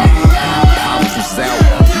 Pops was out,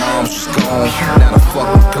 moms was gone. Now the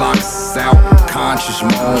fucking clock's out. Conscious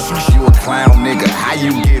moan, you a clown nigga. How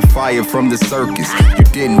you get fired from the circus? You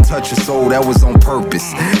didn't touch a soul, that was on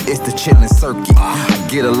purpose. It's the chillin' circuit. I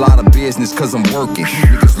get a lot of business cause I'm working.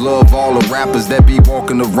 Niggas love all the rappers that be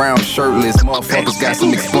walking around shirtless. Motherfuckers got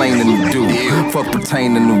some explaining to do. Fuck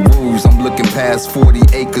pertaining to rules. I'm looking past 40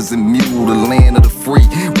 acres and mule, the land of the free.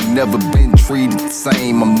 We never been treated the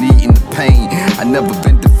same. I'm needing the pain. I never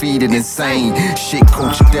been defeated insane. Shit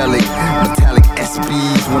coachadelic, metallic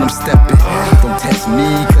SBs when I'm stepping. Don't test me,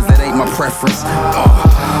 cause that ain't my preference.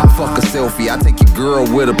 Fuck a selfie, I take your girl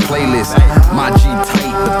with a playlist. My G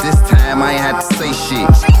tight, but this time I ain't had to say shit.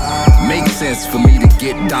 Makes sense for me to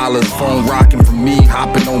get dollars. Phone rocking for me,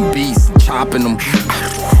 hopping on beats and chopping them.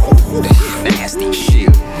 Nasty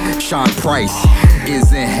shit. Sean Price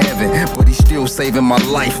is in heaven, but he's still saving my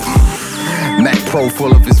life. Mac Pro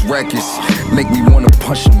full of his records make me wanna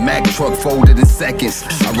punch a Mac truck folded in seconds.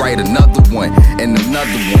 I write another one and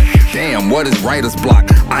another one. Damn, what is writer's block?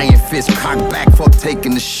 Iron fist cocked back, fuck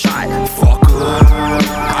taking the shot. Fucker,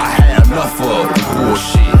 I had enough of the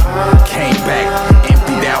bullshit. Came back,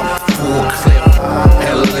 emptied out, full clip.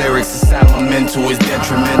 Hella lyrics inside my mental is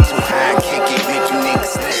detrimental. I kick it, make you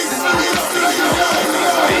niggas listen.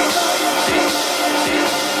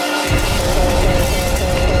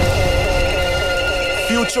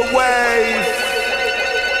 Futurewave.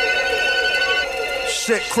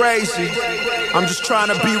 Shit crazy. I'm just trying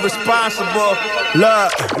to be responsible.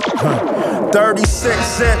 Look, 36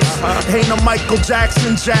 zips. Ain't no Michael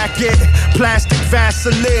Jackson jacket. Plastic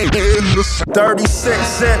Vaseline.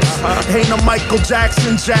 36 zips. Ain't no Michael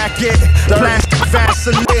Jackson jacket. Plastic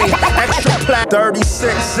Vaseline. Extra plastic.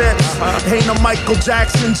 36 zips. Ain't no Michael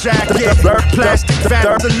Jackson jacket. Plastic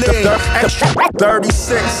Vaseline. Extra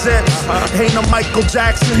 36 zips. Ain't no Michael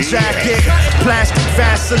Jackson jacket. Plastic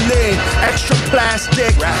Vaseline. Extra plastic.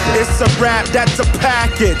 It's a rap, that's a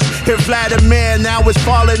package. If Vladimir now is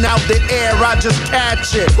falling out the air, I just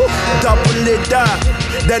catch it. Double it up,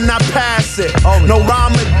 then I pass it. No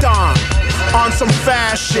Ramadan. On some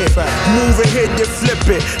fast shit. Move it, hit it, flip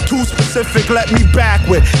it. Too specific, let me back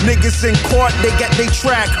with. Niggas in court, they get they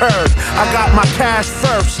track heard. I got my cash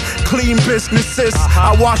first. Clean businesses.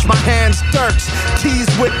 I wash my hands dirt. Keys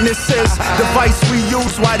witnesses. Device we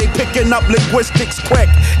use while they picking up linguistics quick.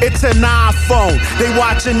 It's an iPhone. They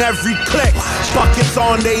watching every click. Buckets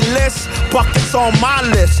on they list. Buckets on my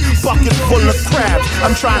list. Bucket full of crabs.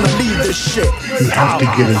 I'm trying to leave this shit. You have to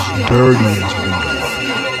get as dirty as we are.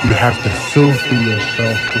 You have to filter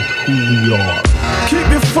yourself with who we are. Keep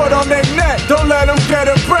your foot on their neck, don't let them get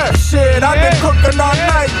a breath. Shit, I've been cooking all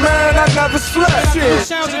night, man, I never slept. Shit,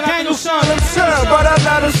 sounds of Daniel Son. I'm sure, but I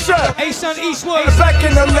let them shut. Asun, Eastwood. Back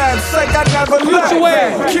in the lab, like I never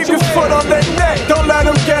left. Keep your foot on their neck, don't let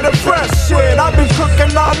them get a breath. Shit, I've been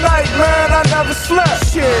cooking all night, man, I never slept.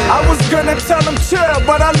 Shit, I was gonna tell them chill,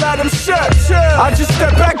 but I let them shut. I just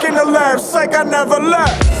stepped back in the lab, like I never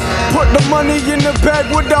left. Put the money in the bag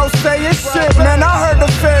without saying shit. Man, I heard the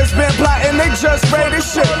feds been plotting, they just raided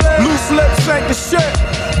shit. Loose lips ain't the shit.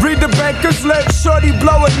 Read the banker's lips. Shorty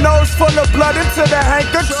blow a nose full of blood into the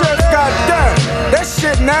handkerchief. Goddamn, that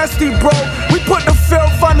shit nasty, bro. We put the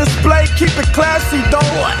filth on display, keep it classy,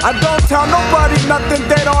 though. I don't tell nobody nothing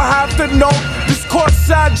they don't have to know. This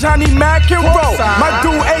courtside Johnny McEnroe. My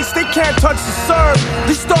dude Ace, they can't touch the serve.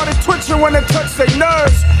 They started twitching when they touch their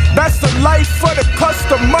nerves. That's the life for the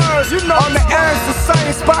customers. You know, on the ends, the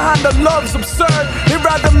science behind the love's absurd. They'd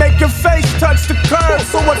rather make your face touch the curb.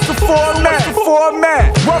 So what's the format?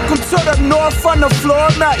 Welcome to the north on the floor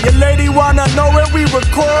mat. Your lady wanna know where we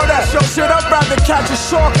record at. Yo, shit, I'd rather catch a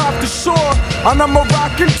shark off the shore on a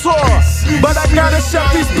Moroccan tour. But I gotta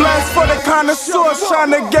shut these blends for the connoisseurs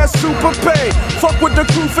trying to get super paid. Fuck with the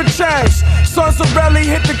crew for change. Sons of belly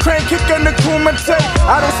hit the crank, kick in the kumite.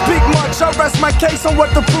 I don't speak much, I rest my case on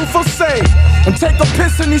what the proof will say. And take a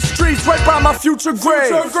piss in these streets right by my future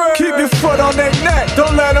grave. Keep your foot on their neck,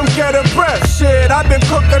 don't let them get a breath. Shit, I've been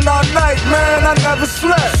cooking all night, man, I never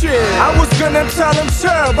slept. Shit, I was gonna tell him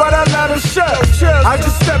chill, but I let him shut. I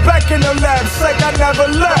just step back in the lab, like I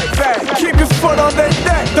never left. Keep your foot on their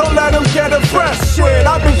neck, don't let them get a breath. Shit,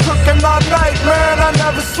 I've been cooking all night, man, I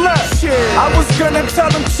never slept. Shit, I was gonna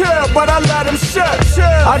tell him chill, but I let him shut.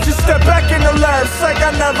 I just step back in the lab, like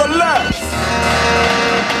I never left.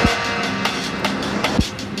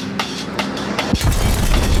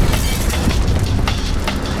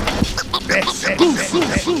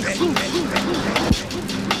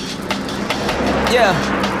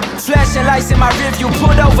 Yeah. Flashing lights in my rearview,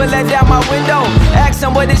 pulled over, let down my window. Asked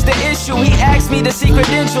him what is the issue, he asked me to see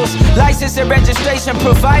credentials. License and registration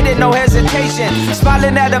provided, no hesitation.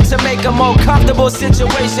 Smiling at him to make a more comfortable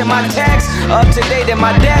situation. My tags up to date and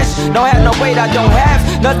my dash don't have no weight, I don't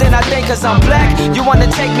have nothing I think cause I'm black. You wanna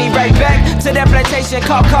take me right back to that plantation,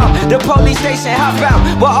 call, the police station, hop out.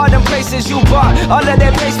 Where all them places you bought, all of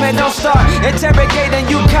that basement don't start. Interrogating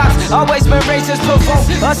you cops, always been racist, provoke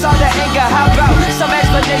us all the anger. How about some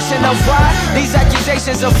explanation of why these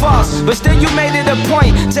accusations are false? But still you made it a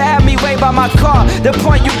point to have me wait by my car. The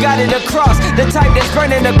point you got it across, the type that's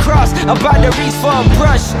burning across. About to reach for a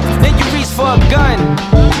brush, then you reach for a gun.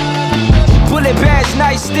 Bullet badge,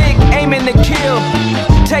 nightstick, aiming to kill.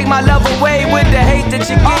 Take my love away with the hate that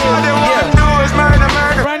you give. All they wanna do is murder.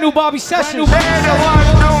 Brand new Bobby Sessions. They're the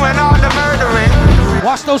ones doing all the murdering.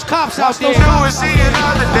 Watch those cops out there.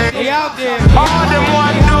 They out there. All they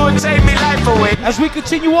wanna do is take me life away. As we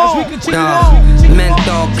continue on,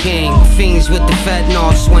 Menthol king, fiends with the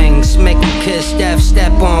fentanyl swings. Make them kiss death,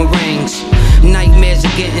 step on rings. Nightmares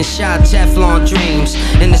of getting shot, Teflon dreams.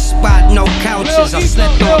 In the spot, no couches, I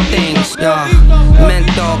slept on things.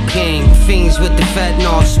 Menthol king, fiends with the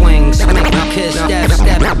fentanyl swings. Make them kiss death,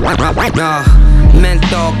 step.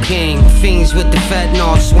 Menthol king, fiends with the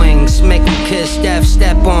fentanyl swings. Make them kiss death,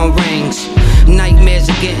 step on rings. Nightmares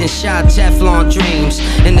of getting shot, Teflon dreams.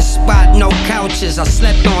 In the spot, no couches, I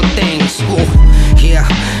slept on things. Ooh, yeah,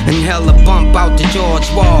 inhale a bump out the George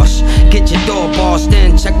Wash. Get your door bossed,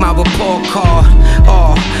 then check my report card.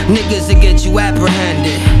 Oh, niggas that get you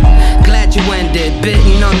apprehended. Glad you ended,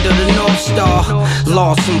 bitten under the North Star.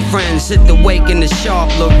 Lost some friends, hit the wake in the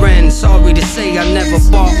sharp Loren. Sorry to say I never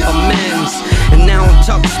bought amends. And now I'm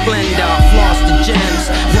tucked splendor, I've lost the gems.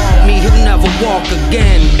 Rob me, he'll never walk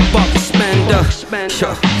again. Buck spender,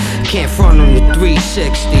 can't front on the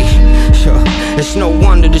 360. It's no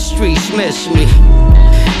wonder the streets miss me.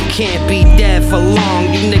 Can't be dead for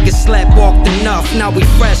long, you niggas slept, walked enough. Now we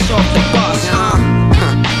fresh off the bus,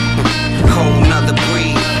 Whole nother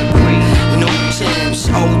breed. New Timbs,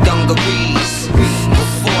 old dungarees.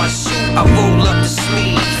 Before I shoot, I roll up the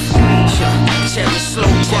sleeve. Cherry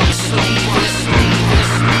slow bucks,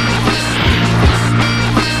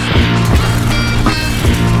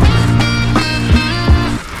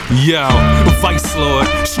 Yo, Vice Lord,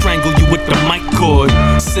 strangle you with the mic cord.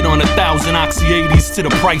 Sit on 1,000 oxy-80s to the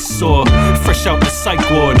price soar. Fresh out the psych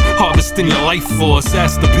ward, harvesting your life force.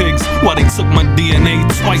 Ask the pigs why they took my DNA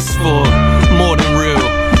twice for. More than real,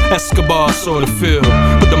 Escobar sort of feel.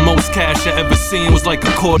 But the most cash I ever seen was like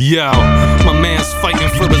a quarter. Yo, my man's fighting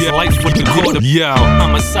for his life with the quarter. Yo,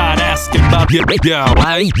 I'm aside asking about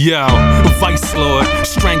yo, Vice Lord,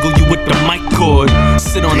 strangle you with the mic cord.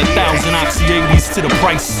 Sit on 1,000 oxy-80s to the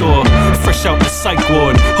price soar. Fresh out the psych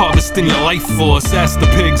ward, harvesting your life force. Ask the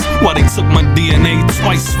pigs why they took my DNA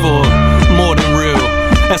twice for. More than real,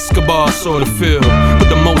 Escobar sort of feel. But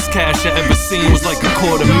the most cash I ever seen was like a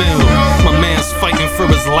 $250,000. My man's fighting for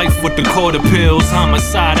his life with the quarter pills.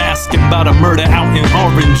 Homicide asking about a murder out in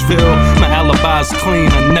Orangeville. My alibi's clean,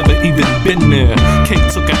 I never even been there. K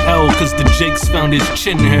took a L cause the Jakes found his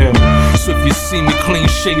chin hair. So if you see me clean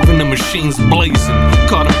shaven, the machine's blazing.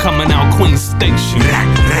 Caught him coming out Queen Station.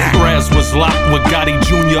 Raz was locked with Gotti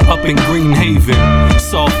Jr. up in Greenhaven.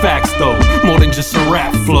 Saw facts though, more than just a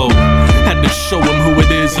rap flow. Had to show him who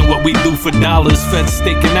it is and what we do for dollars. Feds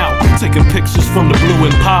staking out, taking pictures from the blue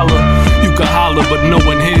Impala. You can holler but no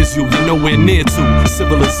one hears you, you're nowhere near to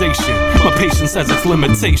civilization. My patience has its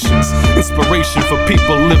limitations. Inspiration for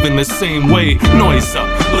people living the same way. Noise up,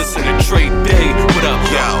 listen to Trade Day. What up,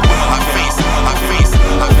 yo? I face.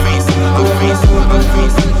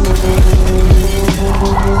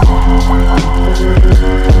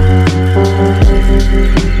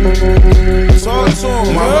 Talk to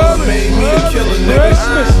him, my brother made me a killer, nigga.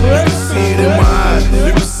 You can see it in my eyes,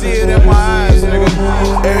 you can see it in my eyes,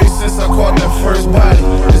 nigga. Ever since I caught that first body,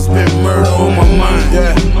 it's been murder on my mind,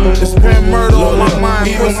 yeah. It's been murder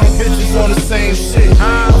Even my bitches on the same shit.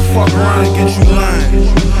 I fuck around and get you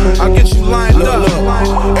lined. I get you lined up.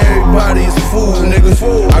 Everybody is fool, nigga.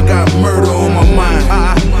 I got murder on my mind.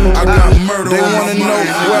 I got murder. They wanna know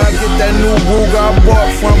where I get that new Ruger I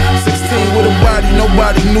bought from. 16 with a body,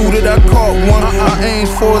 nobody knew that I caught one. I aimed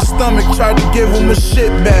for his stomach, tried to give him a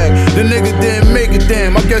shit bag. The nigga didn't make it,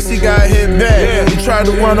 damn. I guess he got hit bad. He tried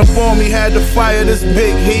to run up on me, had to fire this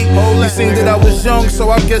big heat. He seen that I was young, so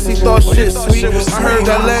I guess he thought shit sweet. I heard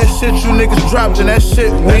that last shit you niggas dropped and that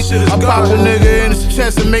shit weak. I pop a nigga in his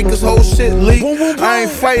chest and make his whole shit leak. I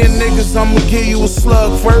ain't fighting niggas, I'ma give you a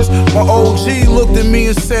slug first. My OG looked at me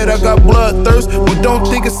and said I got bloodthirst. But don't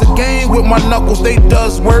think it's a game with my knuckles, they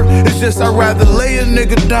does work. It's just I'd rather lay a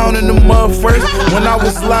nigga down in the mud first. When I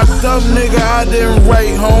was locked up, nigga, I didn't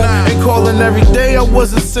write home. Ain't calling every day, I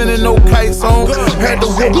wasn't sending no kites home. Had to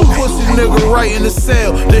whip a pussy nigga right in the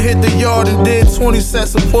cell. Then hit the yard and did 20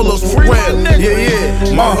 sets of pull-ups for real.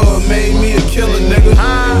 Yeah, my hood made me a killer, nigga.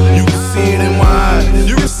 You can see it in my eyes.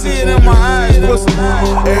 You can see it in my eyes, pussy.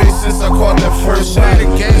 Ever since I caught that first shot, the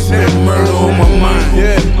game's been murder on my mind.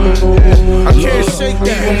 Yeah, I can't shake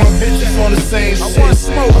that. Even my bitches on the same shit. I want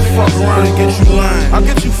smoke. I fuck around and get you lined. I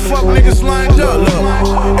get you fuck niggas lined up.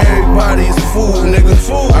 Look, everybody is fool, nigga.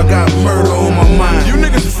 I got murder on my mind. You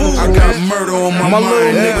niggas fool. I got murder on my mind. My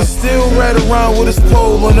little nigga still right around with his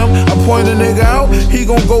pole on him. I point a nigga out, he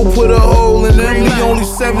gon' go put a hole in him. He only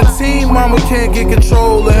 17, mama can't get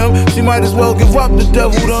control of him. She might as well give up, the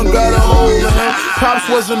devil done got a hold of him. Pops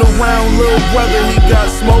wasn't around, little brother, he got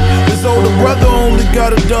smoked. His older brother only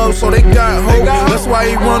got a dub, so they got hope. That's why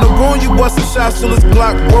he run up on you, bustin' shots till his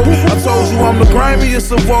Glock broke. I told you I'm the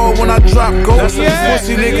grimiest of all when I drop ghosts.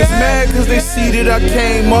 Pussy niggas mad cause they see that I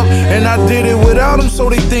came up. And I did it without them, so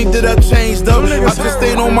they think that I changed up. I just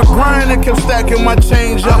stayed on my grind and kept stacking my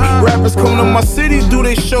change up. Rappers come to my city, do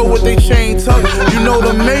they show what they chain tuck? You know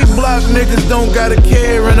the May block niggas don't got a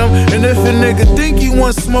care in them. And if a nigga think he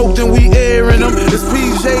want smoke, then we airing them. It's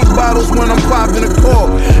PJ bottles when I'm popping a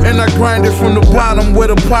cork. And I grind it from the bottom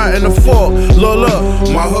with a pot and a fork. Look,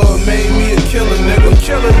 my hood made me a killer nigga.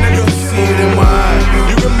 Killer nigga, see it in my eyes.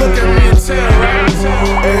 You can look at me and tell, right?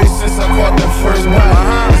 Ever since I caught that first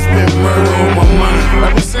bite, it's been murder on my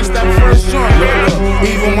mind. Ever since that first joint, look,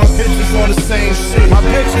 even my bitches on the same shit. My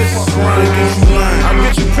bitches fuck around and get you lined. I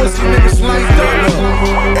get you pussy niggas lined up.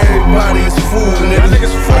 Everybody is fool, nigga.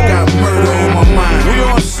 Niggas fool. I got murder on my mind. We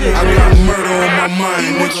on shit. I got murder on my mind.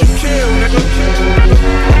 Eat what you kill, nigga.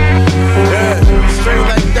 Yeah, straight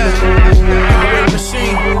like that. Highway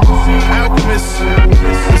machine, Alchemist.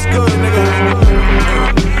 It's good, nigga.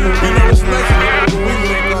 You know it's legendary. We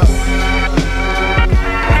link up.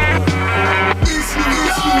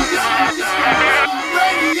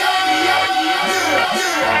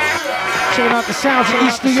 Checking out the sounds of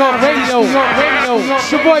EastNYRadio.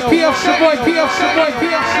 It's your boy PF, it's your boy PF, it's your boy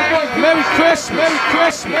PF, it's your boy. Merry Christmas, Merry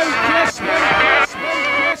Christmas, Merry Christmas, Merry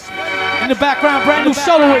Christmas. In the background, brand new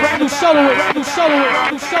Soloist, brand new Soloist, brand new Soloist,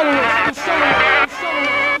 brand new Soloist, brand new Soloist.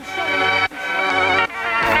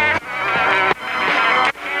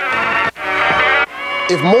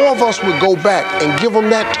 If more of us would go back and give them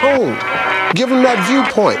that tone, give them that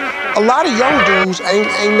viewpoint. A lot of young dudes ain't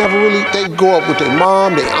never really, they grow up with their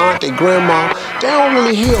mom, their aunt, their grandma. They don't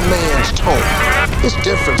really hear a man's tone. It's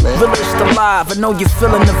different, man. Realist alive, I know you're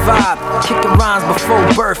feeling the vibe. Kicking rhymes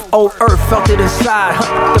before birth, old earth felt it inside.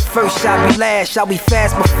 The first shall be last, shall we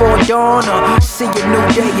fast before dawn? See a new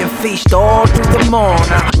day and feast all through the morn.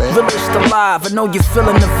 Realist alive, I know you're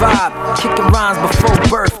feeling the vibe. Kicking rhymes before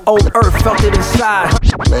birth, old earth felt it inside.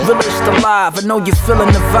 Realist alive, I know you're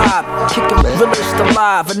feeling the vibe. Kicking realist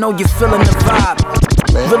alive, I know you're feeling the vibe.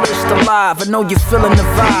 Realist alive, I know you're feeling the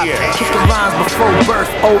vibe. Kicking rhymes before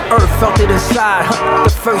birth, old earth felt it inside. The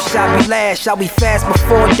first shall be last, shall we fast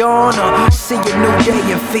before dawn? See a new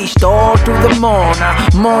day and feast all through the morn.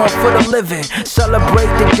 Mourn for the living,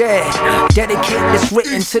 celebrate the dead. Dedicate this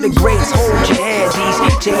written to the greats, hold your head.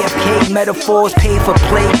 These JFK metaphors, pay for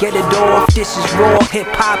play, get it off. This is raw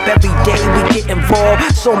hip-hop, every day we get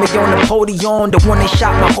involved. Saw me on the podium, the one they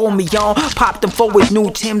shot my homie on. Popped them forward,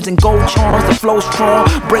 new Timbs and gold charms, the flow strong.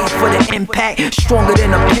 Brave for the impact, stronger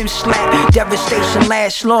than a pimp slap. Devastation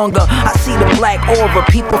lasts longer. I see the black aura,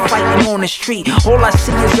 people fighting on the street. All I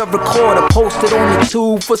see is a recorder posted on the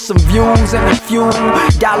tube for some views and a few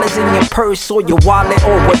dollars in your purse or your wallet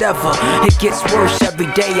or whatever. It gets worse every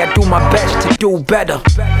day. I do my best to do better.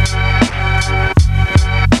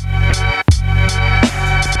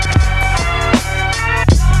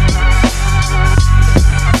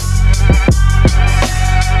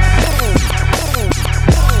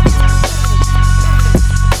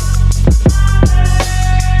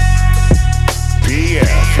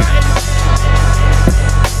 Yeah.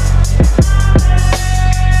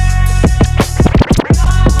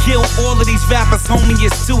 rappers, homie,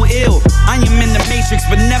 is too ill. I am in the matrix,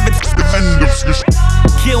 but never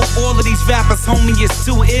kill all of these rappers, homie, is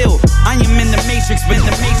too ill. I am in the matrix, but in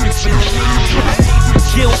the matrix,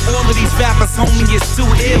 kill all of these rappers, homie, is too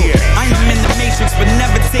ill. I am in the matrix, but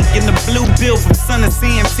never taking the blue bill from Son of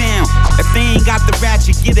Sam Town. If they ain't got the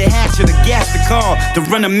ratchet, get a hatchet or gas the car to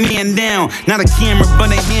run a man down. Not a camera,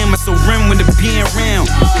 but a hammer, so run with a pen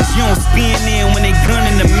round. Cause you don't stand there when they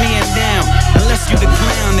gunning the man down. Unless you the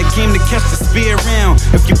clown that came to catch the spear round.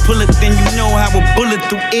 If you pull it, then you know how a bullet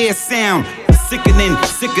through air sound. Sicker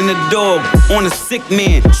the dog on a sick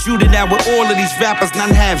man. Shoot it out with all of these rappers, not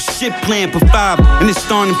have shit planned for 5. And it's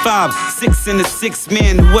starting 5, 6 and a 6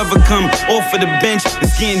 man. Whoever come off of the bench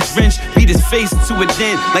is getting drenched. Beat his face to a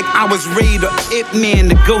dent like I was Raid or It Man.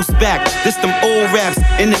 The ghost back. This them old raps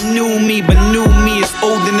and the new me, but new me is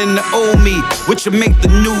older than the old me, which will make the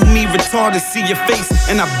new me retarded. See your face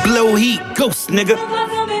and I blow heat. Ghost nigga.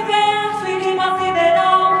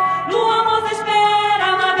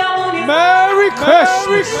 Merry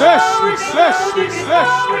Christmas.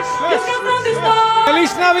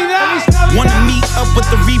 Feliz Navidad. Wanna meet up with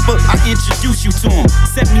the Reaper? I introduce you to him.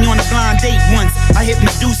 Set me on a blind date once. I hit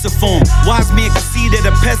Medusa for him. Wise man can see that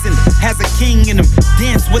a peasant has a king in him.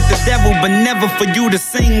 Dance with the devil, but never for you to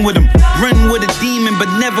sing with him. Run with a demon, but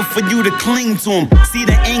never for you to cling to him. See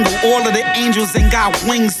the angle, all of the angels ain't got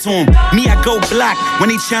wings to him. Me, I go black when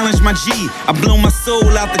they challenge my G. I blow my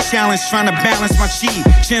soul out the challenge, trying to balance my chi.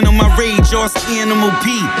 Channel my rage, or animal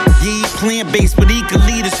P. Yeah, he plant-based, but he could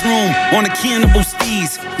lead us room on a cannibal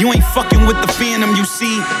steez. You ain't fucking with the phantom, you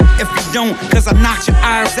see. If you don't, cause I knocked your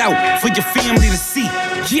eyes out for your family to see.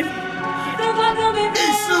 Yeah.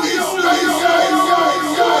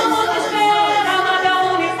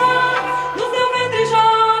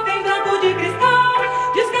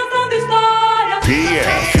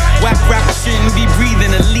 Whack rapper shouldn't be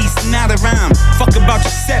breathing, at least not a rhyme. Fuck about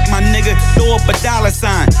your set, my nigga, throw up a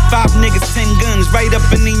 $sign. 5 niggas, 10 guns, right up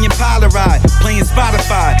in the Impala ride. Playing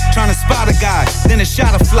Spotify, trying to spot a guy, then a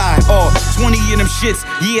shot a fly. Or 20 of them shits,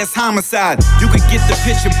 yeah, it's homicide. You could get the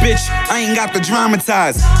picture, bitch, I ain't got to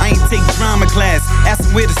dramatize. I ain't take drama class,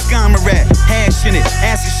 asking where the scammer at. Hash in it,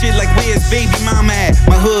 asking shit like where's baby mama at.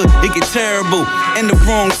 My hood, it get terrible, in the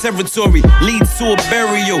wrong territory, leads to a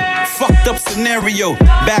burial. Fucked up scenario,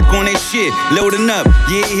 back on that shit, loading up,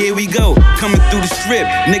 yeah, here we go. Coming through the strip,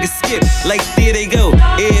 niggas skip, like there they go.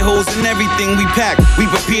 Air holes and everything we pack, we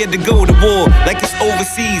prepared to go to war, like it's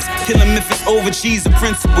overseas. Kill him if it's over cheese or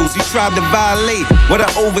principles. He tried to violate what I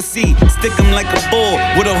oversee. Stick him like a ball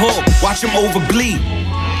with a hook, watch him overbleed.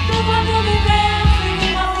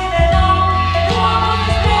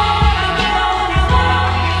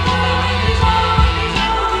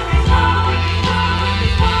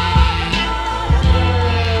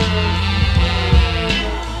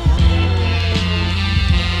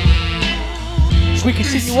 We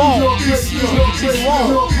continue on.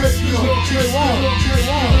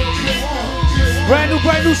 Brand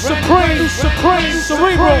new, supreme,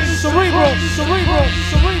 cerebral.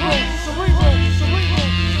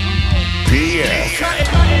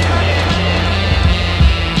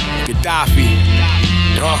 Gaddafi.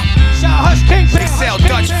 They sell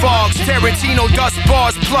Dutch fogs, Tarantino dust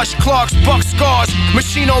bars, plush Clarks, buck scars,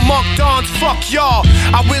 Machino monk dons, fuck y'all.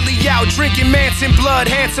 I willy out, drinking Manson blood,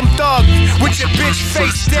 handsome thug, with your bitch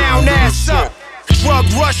face down, ass up. Drug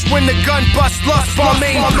rush when the gun bust, lust for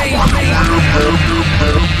main.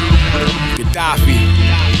 Gaddafi.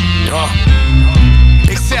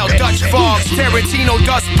 They sell Dutch fogs, Tarantino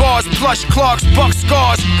dust bars, plush Clarks, buck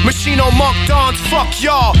scars, Machino monk dons, fuck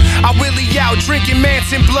y'all. I willy out, drinking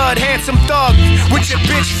Manson blood, handsome thug, with your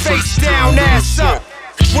bitch face down, ass up.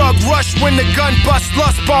 Drug rush when the gun bust,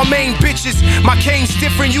 lust Balmain bitches. My cane's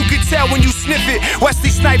different, you can tell when you sniff it. Wesley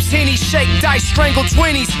Snipes, Henny, shake, dice, strangle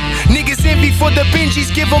 20s. Niggas envy for the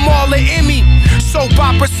Benjis, give them all an Emmy. Soap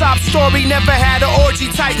opera, sob story, never had an orgy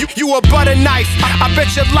type. You a butter knife, I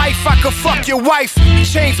bet your life I could fuck your wife.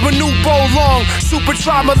 Chains Manu bow long, super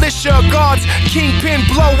trial militia guards, kingpin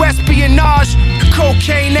blow espionage.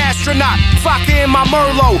 Cocaine astronaut, vodka in my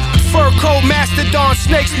Merlot. Fur coat mastodon,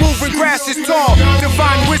 snakes moving, grass is tall.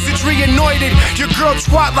 Divine wizardry anointed. Your girl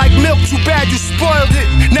twat like milk, too bad you spoiled it.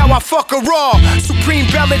 Now I fuck her raw. Supreme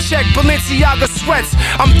Belichick, Balenciaga sweats.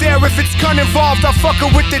 I'm there if it's gun involved, I fuck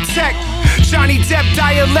her with the tech. Johnny Depp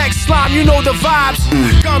dialect, slime, you know the vibes.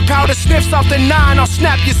 Gunpowder sniffs off the 9, I'll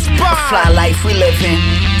snap your spine. Fly life we live in,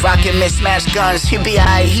 rockin' mismatched guns, he be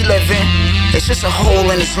alright, he living. It's just a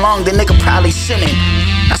hole in his lung, the nigga probably sinning.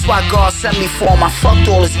 That's why God sent me for him, I fucked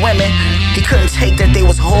all his women. He couldn't take that they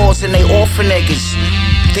was whores and they offer niggas.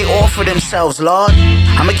 They offer themselves, Lord.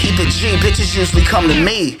 I'ma keep it G, bitches usually come to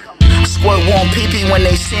me. Squirt warm pee-pee when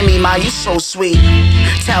they see me, ma, you so sweet.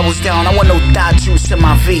 Towels down, I want no D.R.U.G.S in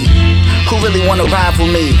my V. Who really wanna rival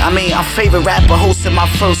me? I mean, I'm favorite rapper hosting my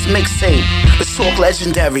first mixtape. Let's talk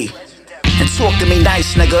legendary. And talk to me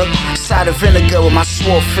nice, nigga. Side of vinegar with my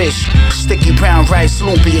swordfish. Sticky brown rice,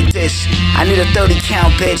 lumpia dish. I need a 30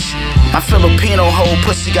 count, bitch. My Filipino hoe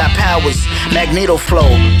pussy got powers. Magneto flow,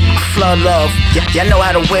 flood love. Y'all know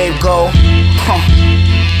how the wave go. Huh.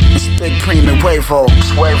 It's Big Preem and Huevo.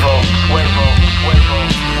 Huevo, Huevo, Huevo,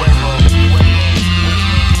 Huevo.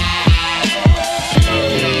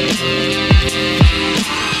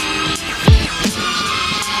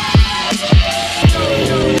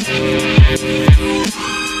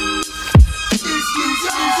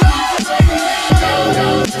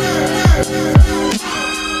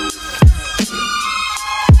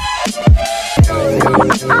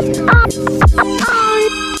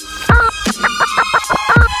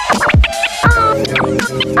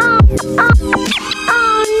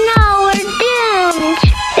 Oh no, we're doomed.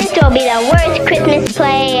 This will be the worst Christmas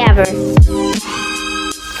play ever.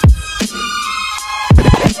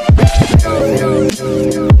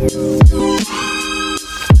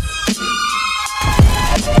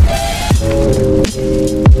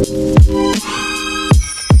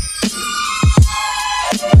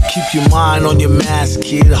 Keep your mind on your mask,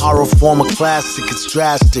 kid. Horror form a classic, it's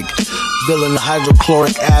drastic. Villan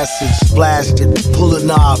hydrochloric acid, splashed it. Pull a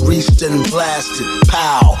knob, reached and blasted.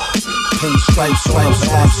 Pow! Pinstripe, swipe,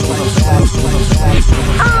 swipe, swipe, swipe, swipe.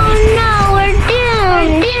 Oh no, we're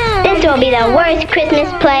doomed. This will be the worst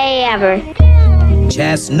Christmas play ever.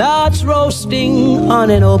 Chestnuts roasting on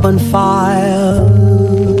an open fire.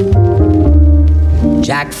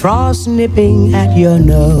 Jack Frost nipping at your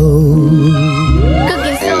nose.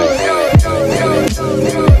 Cooking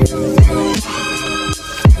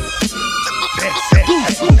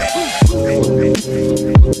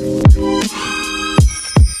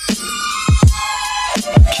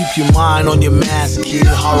Keep your mind on your mask, kid.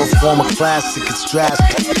 Horror form a classic, it's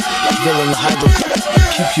drastic. Villan hydro.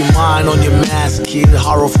 Keep your mind on your mask, kid.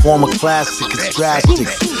 Horror form a classic, it's drastic.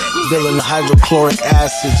 Villan hydrochloric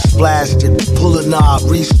acid, splashed it. Pull a knob,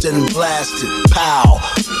 reached and blasted. Pow!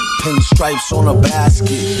 Pinstripes on a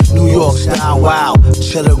basket. New York style, wow.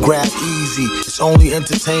 Cheddar grab easy. It's only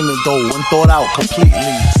entertainment though, one thought out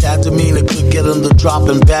completely. Sad demeanor could get in the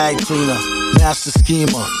dropping bag cleaner. Master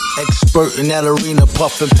schemer, expert in that arena,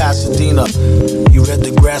 puffin' Pasadena. You read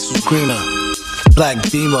the grass was greener. Black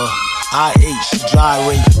Beamer, IH,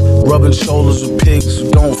 gyrate. Rubbing shoulders with pigs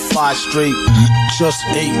who don't fly straight. Just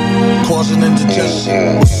ate, causing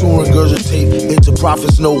indigestion. Will soon regurgitate into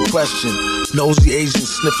profits, no question. Nosy Asians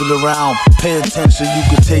sniffing around. Pay attention, you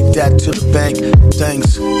can take that to the bank.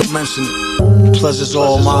 Thanks, don't mention it. Pleasure's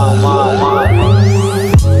all mine.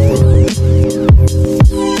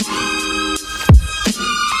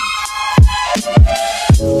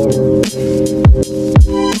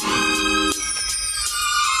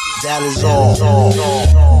 That is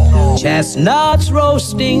all. Chestnuts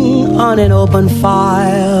roasting on an open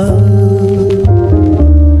fire.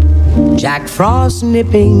 Jack Frost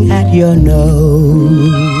nipping at your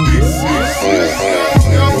nose.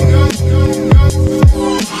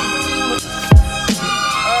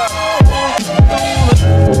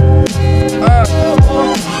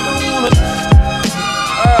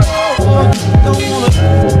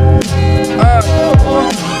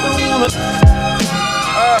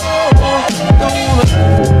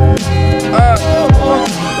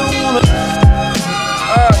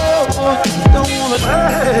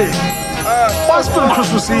 Why spend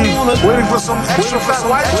Christmas Eve waiting for some extra fat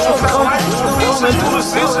white to come through the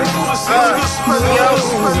season?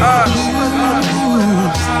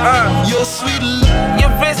 You're sweet, your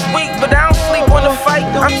wrist weak, but I don't sleep on the fight.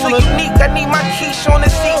 I'm too unique, I need my quiche on the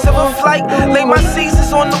seats of a flight. Lay my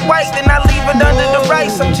Caesars on the white, then I leave it under the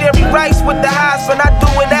rice. I'm Jerry Rice with the highs, and I do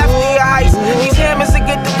it after your heist. These hammers that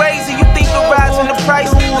get the razor, you think you're rising the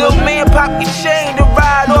price. Little man pop your chain to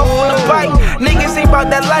ride off on the bike. Niggas ain't about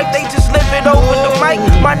that life, they just live it over the mic.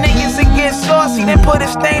 My niggas that get saucy, then put a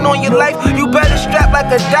stain on your life. You better strap like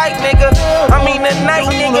a dyke, nigga. I mean the night,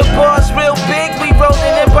 nigga, bars real big. We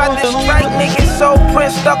rolling in by the strike, nigga. So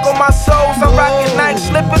print stuck on my soles. I'm rockin' night,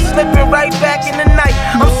 slipping right back in the night.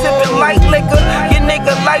 I'm sipping light liquor, your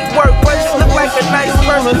nigga light work. But you look like a nice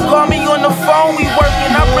person. Call me on the phone, we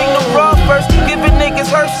working. I bring the raw first, giving niggas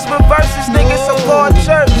hearses with verses. Niggas so called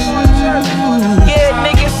church. Yeah,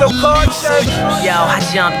 niggas so called Yo, I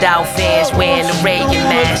jumped out fans wearing the Reagan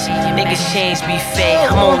mask. Niggas change be fake,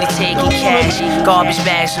 I'm only taking cash. Garbage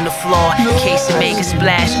bags on the floor, in case it make a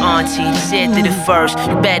splash. Auntie said to the first,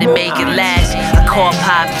 you better make it last. I called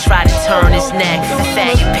Pop and tried to turn his neck. The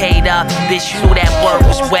fact you paid up, bitch, you knew that work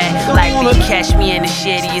was wet. Likely to catch me in the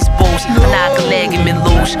shittiest boots. I knock a ligament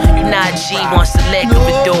loose. You not G, wants the liquor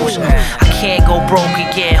reduce. I can't go broke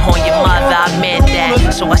again on your mother, I meant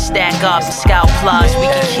that. So I stack up and scout plugs, we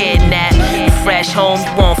can kidnap. Fresh home,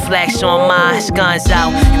 you won't flex on mine. Guns out,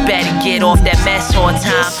 you better get off that mess all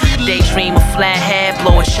time. Daydream a flat head,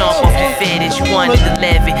 blow a chunk off the fitted. You wanted to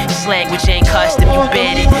live it, this language ain't custom, you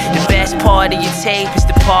bid it. The best part of your tape is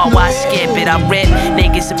the part where I skip it. I rip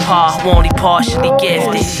niggas apart, who only partially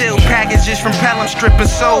gifted. Silk packages from Pelham, stripping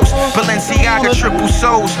souls. Balenciaga triple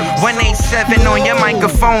souls. 187 on your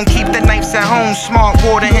microphone, keep the knives at home. Smart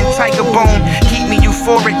water and tiger bone, keep me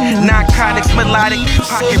euphoric. Narcotics, melodic,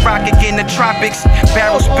 pocket rocket in the tropics.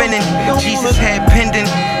 Barrel spinning, Jesus head pendant.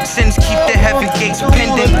 Sins keep the heaven gates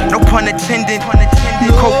pending, no pun intended.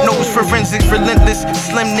 Coke nose forensics, relentless.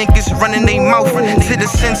 Slim niggas running they mouth to the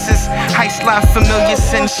senses. Heist life familiar,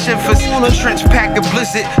 send shivers. The trench pack a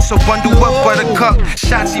blizzard, so bundle up buttercup.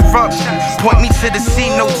 Shots erupt, point me to the C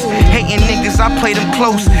notes. Hating niggas, I play them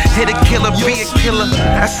close. Hit a killer, be a killer.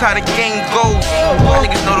 That's how the game goes. My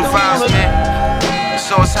niggas know the vibes, man.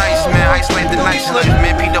 So it's Heist, man. Heist like the nice life,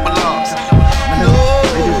 man. P-double-R.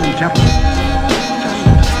 Ladies and gentlemen,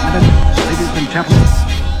 ladies and gentlemen,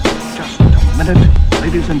 just a minute,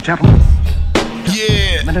 ladies and gentlemen.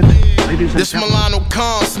 Yeah, this Milano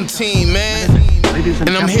Constantine, man.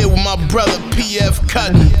 And I'm here with my brother PF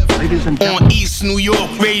Cuttin on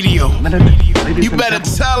EastNYRadio. You better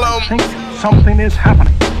tell him. Something is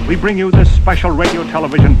happening. We bring you this special radio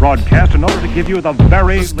television broadcast in order to give you the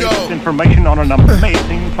very latest information on an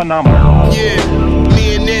amazing phenomenon. Yeah,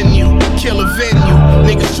 me and then you kill a venue.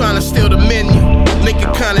 Niggas trying to steal the menu.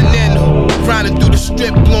 Lincoln Continental, riding through the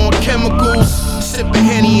strip, blowing chemicals. Sipping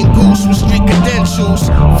Henny and Goose with street credentials.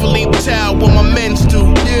 Philippe Tao, what my men's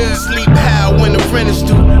do. Sleep how when the rent is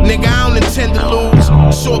due. Nigga, I don't intend to lose.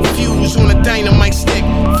 Short fuse on a dynamite stick.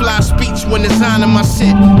 Fly speech when designing my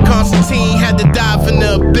shit. Constantine had to dive in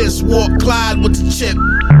the abyss. Walk Clyde with the chip.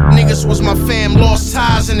 Niggas was my fam, lost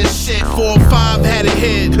ties in this shit. 4 or 5 had it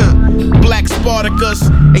hid. Black Spartacus,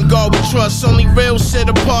 and God we trust. Only real shit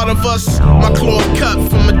a part of us. My cloth cut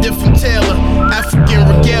from a different tailor. African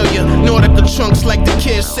regalia, Nordica trunks like the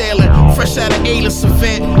kids sailing. Fresh out of A-list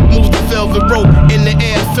event, moved the velvet rope in the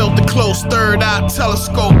air, felt the close third eye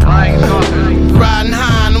telescope. Riding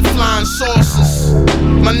high and I'm flying saucers.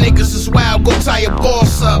 My niggas is wild, go tie your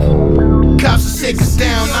boss up. Cops are sick us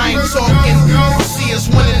down, I ain't talking. You see us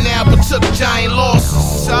winning now, but took giant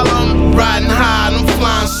losses. Tell them, riding high and I'm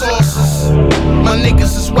flying saucers. My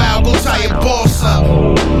niggas is wild, go tie your boss up.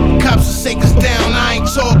 Cops are sick us down, I ain't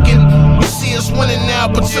talking. You see us winning now,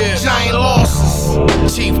 but took giant losses.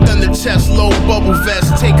 Chief Thunder chest, low bubble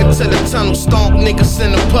vest. Take her to the tunnel, stomp niggas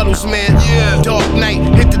in the puddles, man. Dark night,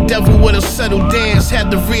 hit the devil with a subtle dance. Had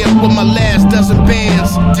to re-up with my last dozen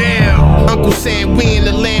bands. Damn. Uncle said we in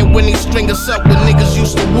the land when he string us up with niggas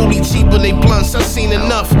used to woolly cheaper they blunts. I seen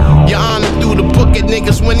enough. Your Honor threw the book at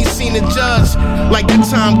niggas when he seen the judge. Like that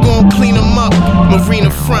time, gon' clean them up.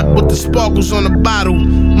 Marina front with the sparkles on the bottle.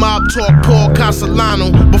 Mob talk, Paul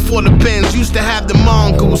Castellano. Before the Benz, used to have the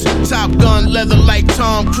Mongols. Top Gun, leather like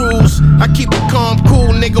Tom Cruise. I keep it calm, cool,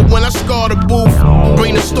 nigga, when I scar the booth.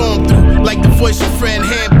 Bring the storm through, like the voice of Fred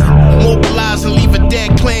Hampton. Mobilize and leave a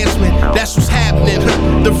dead Klansman. That's what's happening.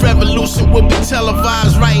 The revolution will be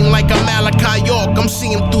televised. Writing like I'm Malachi York. I'm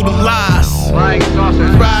seeing through the lies.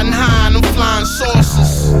 Riding high and I'm flying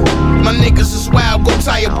saucers. My niggas is wild, go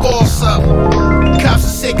tie your boss up. Cops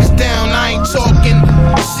are sick us down, I ain't talking.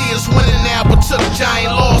 You see us winning now, but took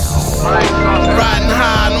giant losses. Riding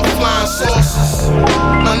high and I'm flying saucers.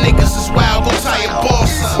 My niggas is wild, go tie your boss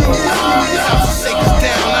up. Cops are sick us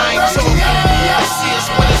down, I ain't talking. You see us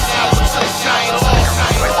winning now, but took giant losses.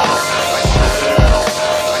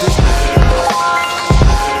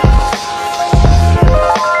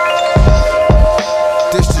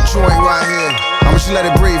 This the joint right here. I'ma just let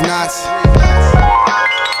it breathe, Knots.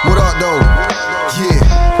 What up, though? Yeah.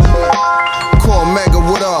 Call Mega,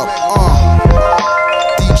 what up?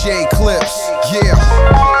 DJ Clips, yeah.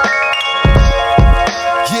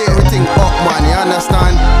 Yeah, everything up, man, you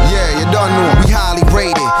understand? Yeah, you don't know. We highly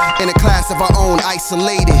rated, in a class of our own,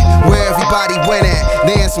 isolated. Where everybody went at,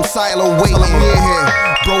 They in some silo waiting.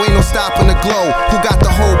 Yeah, bro, ain't no stopping the glow. Who got the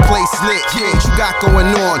whole place lit? Yeah, what you got going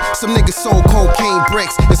on? Some niggas sold cocaine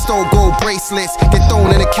bricks and stole gold bracelets. Get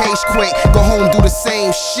thrown in a cage quick. Go home, do the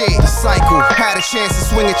same shit. Cycle. Had a chance to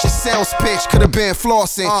swing at your sales pitch. Could've been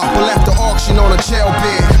flossing, but left the auction on a jail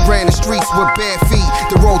bed. Ran the streets with bare feet.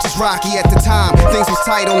 The roads was rocky at the time. Things was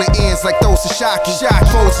tight on the ends like those of Shocky.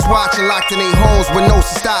 Foes was watching locked in their homes with no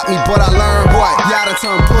to stop me. But I learned what? Y'all done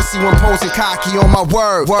turned pussy when posing cocky on my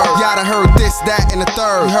word. Y'all done heard this, that, and the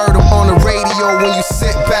third. You heard them on the radio when you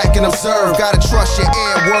sit back and observe. Gotta trust your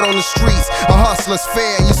ear. Word on the streets, a hustler's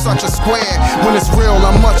fair. You such a square. When it's real,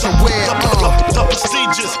 I'm much aware. The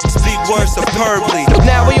procedures speak words superbly.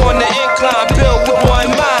 Now we on the incline, built with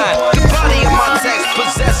one mind. The body of my text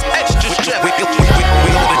possess extra strength. We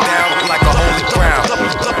hold it down like a holy crown.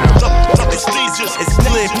 The procedures is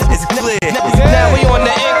clear, it's clear. Now we on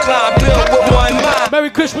the incline, built with one mind. Merry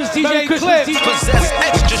Christmas, DJ Clip. Possess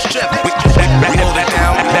extra strength. We hold it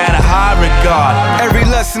down at a high regard. Every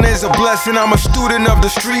lesson is a blessing. I'm a student of the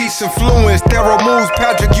streets. Influence, Darryl moves,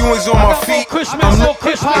 Patrick Ewing's on my feet. I'm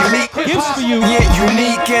elite, gifts for you. Yeah,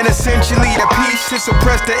 unique and essentially the piece to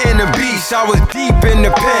suppress the inner beast. I was deep in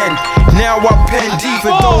the pen, now I pen deep.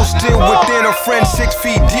 For those still within a friend 6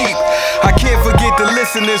 feet deep. I can't forget the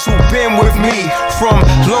listeners who've been with me. From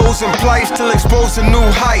lows and plights till exposed to new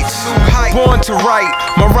heights. Born to write,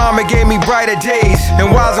 my rhyming gave me brighter days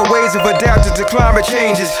and wiser ways of adapting to climate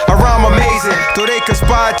changes. I rhyme amazing, though they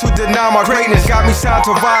conspire to deny my greatness. Got me signed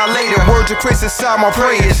to violate it, words of Chris inside my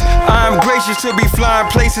prayers. I'm gracious to be flying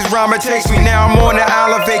places, rhyming takes me. Now I'm on the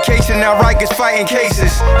island vacation, now Rikers fighting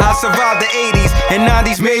cases. I survived the 80s and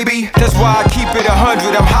 90s maybe, that's why I keep it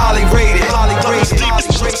 100, I'm highly rated.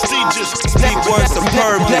 Procedures speak words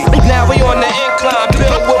superbly. Now we on the incline,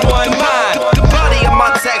 built with one mind. The body of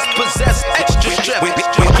my text possess extra strength. We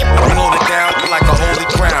hold it down like a holy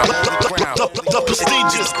crown. The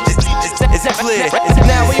procedures is clear.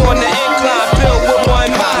 Now we on the incline, built with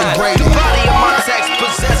one mind. The body of my text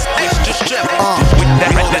possess extra strength. We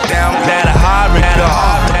hold it down at a high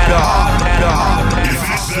regard.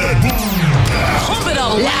 Pump it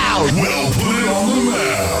up loud. Well, put it on the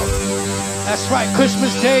map. That's right,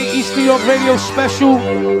 Christmas Day, EastNYRadio special.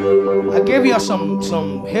 I gave y'all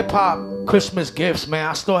some hip-hop Christmas gifts, man.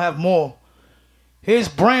 I still have more. Here's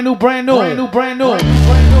brand new. My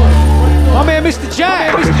man, Mr.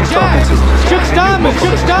 Jazz. Chicks Diamond.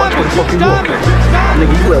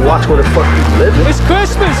 Nigga, you better watch where the fuck you living. It's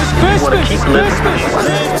Christmas.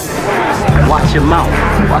 Watch your mouth.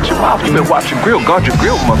 You better watch your grill. Guard your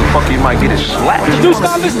grill, motherfucker. You might get it slapped. Do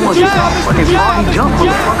stop Mr. Jazz. Fucking party jump,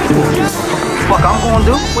 motherfucker. Fuck, I'm gonna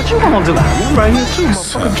do? What you gonna do? I'm right here too,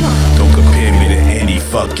 motherfucker. Don't compare me to any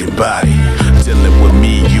fucking body. Dealing with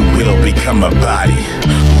me, you will become a body.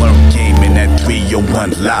 Learn game in that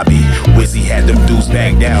 301 lobby. Wizzy had them dudes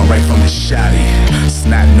back down right from the shotty.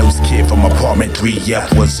 Snot-nosed kid from apartment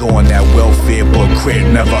 3F was on that welfare, but crib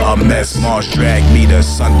never a mess. Mars dragged me to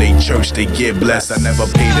Sunday church to get blessed. I never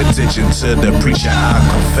paid attention to the preacher, I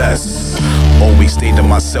confess. Always stayed to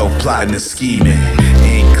myself, plotting and scheming.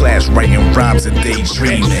 In class, writing rhymes and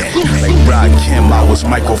daydreaming. Like Rod Kim, I was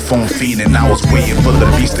microphone feeding. I was waiting for the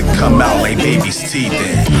beast to come out like baby's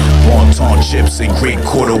teething. Wonton chips and great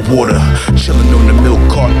quarter water. Chilling on the milk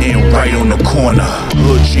carton right on the corner.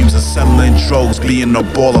 Hood dreams of selling drugs, being a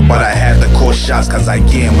baller. But I had to call shots cause I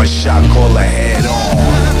gave my shot caller head on.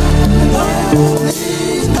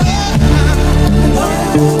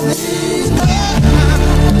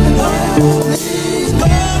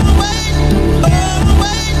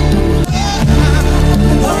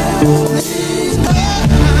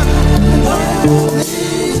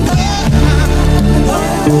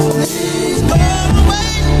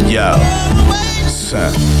 Yo,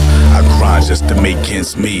 son, I grind just to make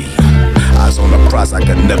ends meet. Eyes on the prize, I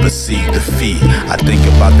could never see defeat. I think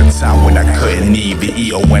about the time when I couldn't even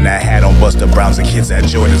eat, or when I had on Buster Browns and kids had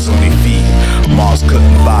Jordans on their feet. Moms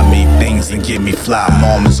couldn't buy me things and get me fly.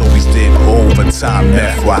 Moms always did overtime,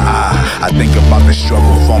 FYI. I think about the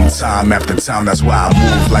struggle from time after time. That's why I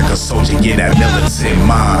move like a soldier, get that militant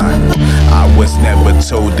mind. I was never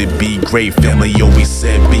told to be great. Family always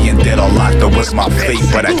said being dead or locked up was my fate,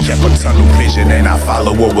 but I kept a tunnel vision and I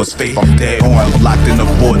followed what was faith. I'm dead on, locked in the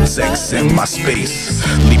vortex in my space.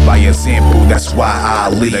 Lead by example, that's why I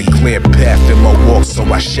lead a clear path in my walk, so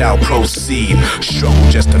I shall proceed. Struggle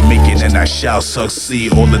just to make it and I shall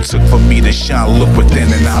succeed. All it took for me to shine, look within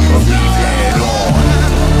and I believe head on.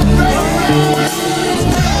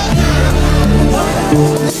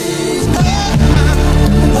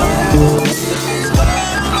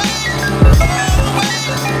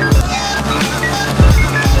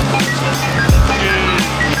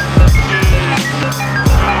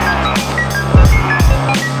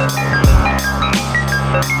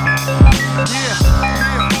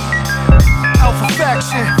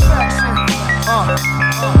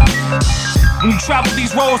 travel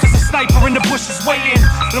these roads, there's a sniper in the bushes waiting.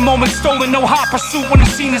 The moment stolen, no hot pursuit when the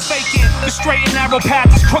scene is vacant. The straight and narrow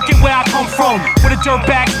path is crooked where I come from, where the dirt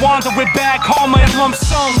bags wander with bad karma and lump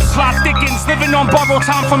sums. Plot thickens, living on borrowed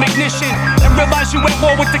time from ignition, and realize you at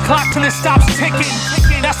war with the clock till it stops ticking.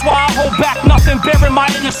 That's why I hold back nothing, bearing my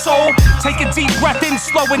inner soul. Take a deep breath in,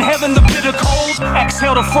 slow inhaling the bitter cold.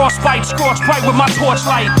 Exhale the frostbite, scorch bright with my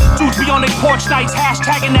torchlight. Dudes be on their porch nights,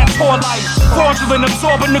 hashtagging that tour life. Fraudulent,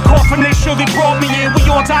 absorbing the coffin they surely brought me in. We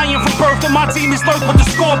all dying from birth, and my demons lurk with the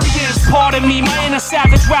scorpions. Pardon me, my inner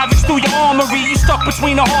savage ravaged through your armory. You stuck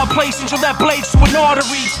between a hard place and you let blades to an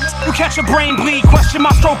artery. You catch a brain bleed, question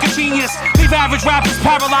my stroke of genius. Leave average rappers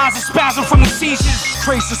paralyzed and spasm from the seizures.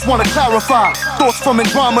 Trace just wanna clarify thoughts from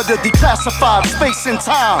Andromeda, declassified space and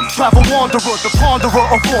time. Travel wanderer, the ponderer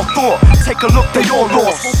of all thought. Take a look, they all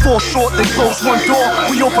lost. Won't fall short, they close one door,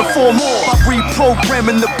 we open four more. By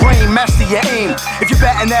reprogramming the brain, master your aim. If you're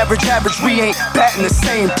batting average, we ain't batting the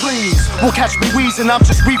same. Please, won't catch me wheezing, I'm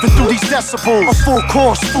just weaving through these decibels. A full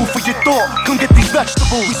course, food for your thought. Come get these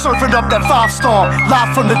vegetables. We serving up that 5-star,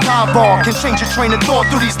 live from the dive bar. Can change your train of thought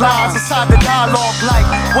through these lines inside the dialogue. Like,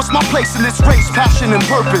 what's my place in this race? Passion and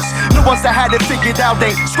purpose. The ones that had it figured out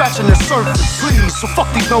ain't scratching the surface. Please, so fuck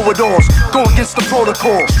these know-it-alls. Go against the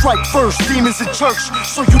protocol. Strike first, demons in church,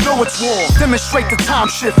 so you know it's war. Demonstrate the time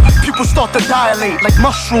shift. People start to dilate like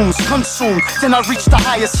mushrooms consumed. Then I reach the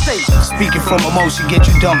highest state. Speaking from emotion, get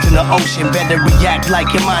you dumped in the ocean. Better react like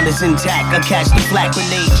your mind is intact. Or catch the black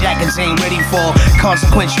grenade jackets ain't ready for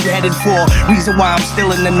consequence you headed for. Reason why I'm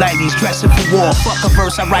still in the 90s, dressing for war. Fuck a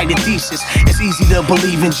verse, I write a thesis. It's easy to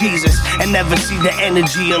believe in Jesus and never see the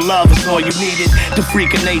energy of love is all you needed. The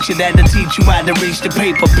freak of nature that'll teach you how to reach the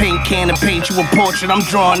paper. Paint can and paint you a portrait. I'm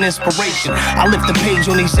drawing inspiration. I lift the page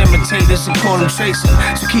on these imitators and call them tracing.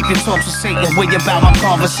 So keep your talks with Satan way about my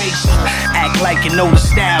conversation. Act like you know the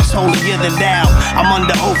styles holier than thou. I'm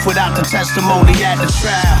under oath without the testimony at the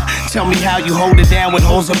trial. Tell me how you hold it down with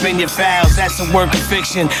holes up in your files. That's a work of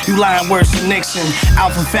fiction. You lying worse than Nixon.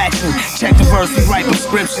 Alpha faction. Check the verse, we write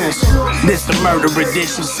prescriptions. This the murder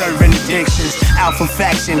edition, serving addictions. Alpha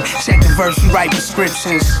faction. Check the verse, we write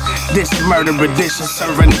prescriptions. This the murder edition,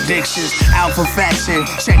 serving addictions. Alpha faction.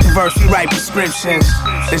 Check the verse, we write prescriptions.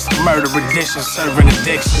 This the murder edition, serving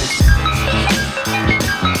addictions.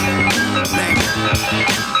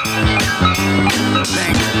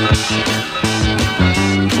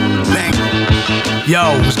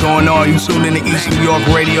 Yo, what's going on? You tuned in to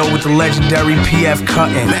EastNYRadio with the legendary PF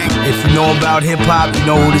Cuttin. If you know about hip-hop, you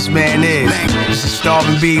know who this man is. This is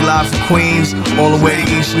Starvin' B, live from Queens, all the way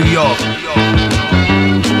to East New York.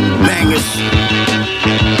 Bangers.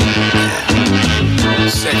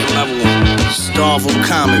 Second level, Starvin'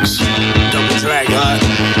 Comics, Double Dragon.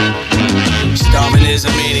 Starvin' is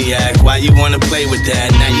a maniac, why you wanna play with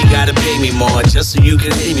that? Now you gotta pay me more, just so you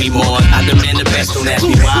can hate me more. I demand the best, don't ask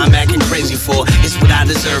me why I'm acting crazy for. It's what I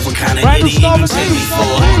deserve, what kind of idiot you take me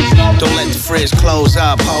for. Don't let the fridge close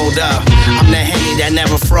up, hold up. I'm the Henny that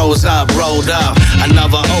never froze up, rolled up.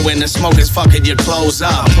 Another O and the smoke is fucking your clothes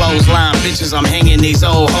up. Clothesline bitches, I'm hanging these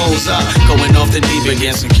old hoes up. Going off the deep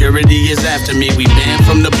again, security is after me. We banned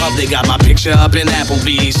from the pub, they got my picture up in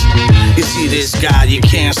Applebee's. You see this guy, you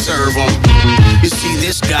can't serve him. You see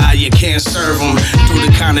this guy, you can't serve him. Do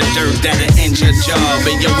the kind of dirt that'll end your job.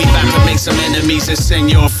 And yo, we about to make some enemies and send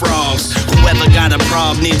your frogs. Whoever got a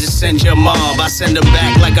problem needs to send your mob. I send them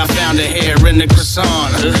back like I found a hair in the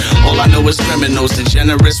croissant. All I know is criminals,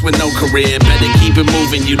 degenerates with no career. Better keep it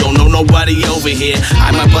moving, you don't know nobody over here.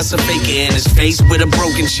 I might bust a faker in his face with a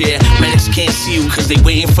broken chair. Medics can't see you cause they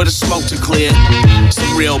waiting for the smoke to clear.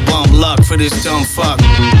 Some real bum luck for this dumb fuck.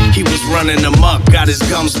 He was running amok, got his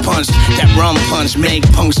gums punched. That rum punch make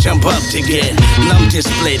punks jump up to get lumped and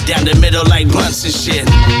split down the middle like blunts and shit.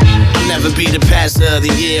 I'll never be the pastor of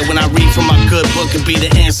the year. When I read from my good book and be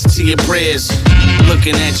the answer to your prayers.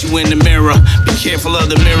 Looking at you in the mirror, be careful of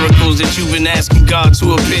the miracles that you've been asking God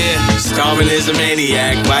to appear. Starvin' is a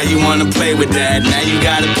maniac, why you wanna play with that? Now you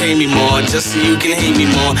gotta pay me more, just so you can hate me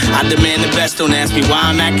more. I demand the best, don't ask me why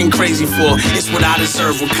I'm acting crazy for. It's what I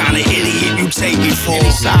deserve, what kind of idiot you take me for.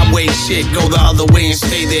 Any sideways shit, go the other way and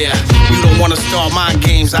stay there. You don't wanna start my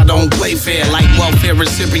games, I don't play fair. Like welfare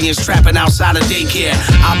recipients trapping outside of daycare.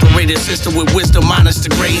 Operators sister with wisdom minus the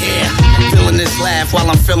gray hair. Feeling this laugh while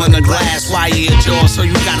I'm filling a glass. Why you a jaw? So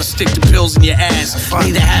you gotta stick the pills in your ass.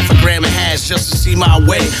 Need a half a gram of hash just to see my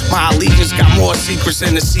way. My allegiance got more secrets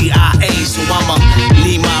than the CIA. So I'ma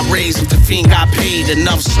need my raise if the fiend got paid.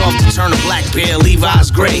 Enough soft to turn a black pair, Levi's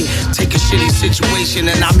gray. Take a shitty situation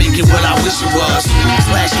and I make it what I wish it was.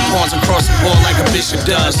 Slashing pawns across the board like a bishop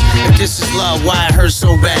does. If this is love, why it hurts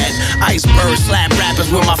so bad? Iceberg slap rappers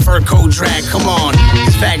with my fur coat drag. Come on,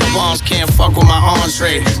 these vagabonds can't fuck with my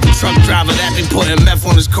entree. The truck driver that be putting meth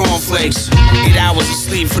on his cornflakes. 8 hours of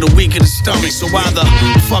sleep for the weak of the stomach. So why the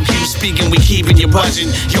fuck you speaking? We keeping your budget.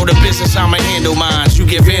 Yo, the business I'ma handle mines. You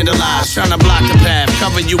get vandalized, trying to block the path.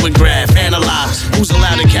 Cover you with graph, analyze. Who's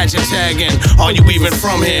allowed to catch a tag in? Are you even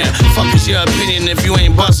from here? Fuck is your opinion if you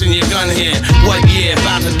ain't busting your gun here? What year?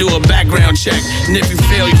 About to do a background check. And if you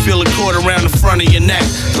fail, you feel a cord around the front of your neck.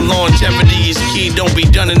 The longevity is key, don't be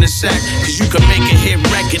done in a sec. Cause you can make a hit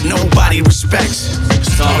record nobody respects.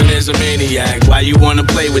 Starving is a maniac, why you wanna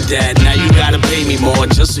play with that? Now you gotta pay me more,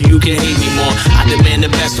 just so you can hate me more. I demand the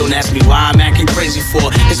best, don't ask me why I'm acting crazy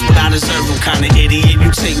for. It's what I deserve, what kind of idiot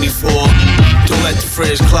you take me for. Don't let the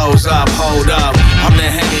fridge close up, hold up. I'm the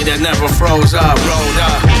Henny that never froze up, rolled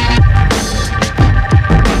up.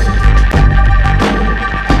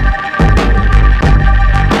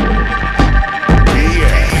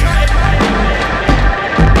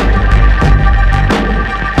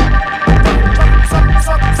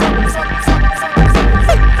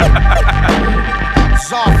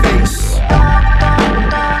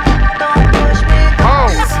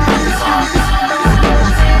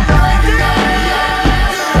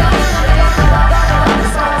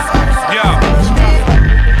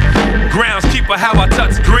 How I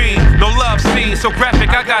touch green, no love scene, so graphic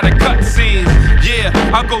I gotta cut scenes. Yeah,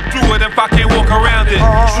 I'll go through it if I can't walk around it.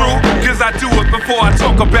 True, cause I do it before I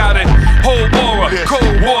talk about it. Whole aura,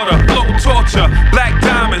 cold water, low torture, black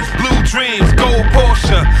diamonds, blue dreams, gold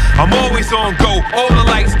Porsche. I'm always on go, all the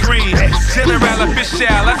lights green. General official,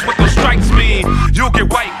 that's what those stripes mean. You'll get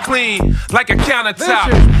white clean, like a countertop.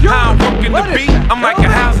 How I'm working the beat, I'm like a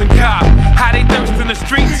housing cop. How they thirst in the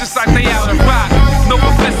streets, just like they out of rock. No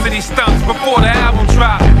publicity stunts before the album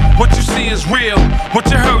drop. What you see is real, what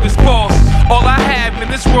you heard is false. All I have in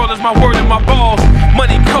this world is my word and my balls.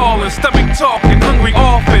 Money calling, stomach talking, hungry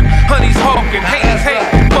often. Honey's hawking, haters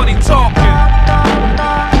hate, money talking.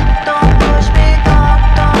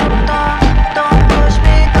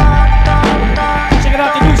 Check it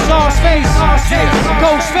out, the new Sauce Face.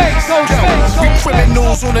 Ghost Face. We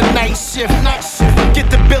criminals on the night shift. Get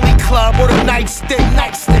the Billy Club or the nightstick.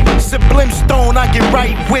 Sip Blimstone, I get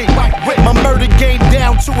right with. My murder game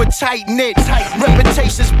down to a tight knit.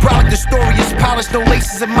 Reputation's broad, the story is polished. No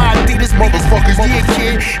laces in my Adidas, motherfuckers. Yeah,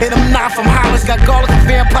 kid, and I'm not from Hollis. Got garlic and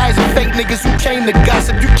vampires and fake niggas who came to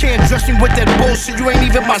gossip. You can't dress me with that bullshit. You ain't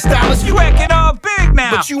even my stylist. You acting all big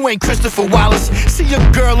now, but you ain't Christopher Wallace. See a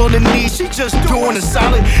girl on the knee, she just doing a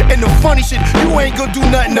solid. And the funny shit, you ain't gonna do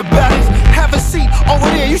nothing about it. Have a seat over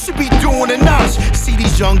there, you should be doing a notch. See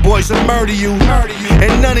these young boys will murder you.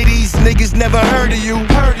 And none of these niggas never heard of you.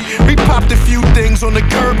 We popped a few things on the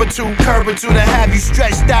curb or two to have you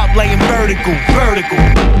stretched out laying vertical.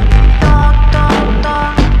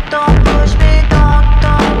 Don't push me, don't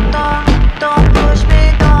push me, don't push me, don't push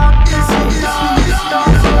me, don't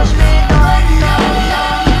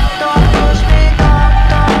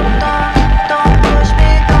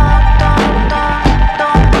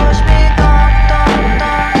push me,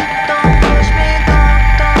 don't push me,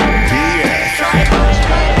 don't push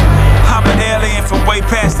me, I'm an alien from way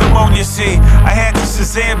past ammonia sea. I had to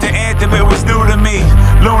Shazam the anthem, it was new to me.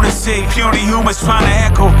 Lunacy, puny humans trying to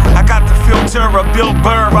echo. I got the filter of Bill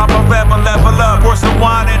Burr, I'm a level up. Pour some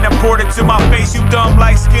wine and I poured it to my face. You dumb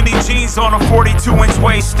like skinny jeans on a 42-inch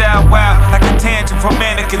waist style. Wow, like a tangent from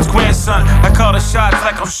Mannequin's grandson. I call the shots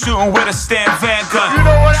like I'm shooting with a Stan Van gun.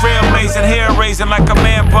 Trailblazing, hair raising like a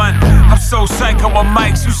man bun. I'm so psycho on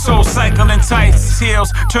mics, you so psycho in tights.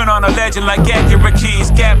 Heels turn on a legend like accurate keys.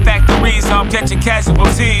 Gap factories, I'm catching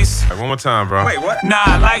casualties. One more time, bro. Wait, what? Nah,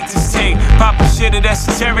 I like this thing. Poppin' shit of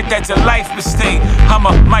esoteric, that's a life mistake. I'm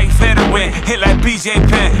a Mike veteran, hit like BJ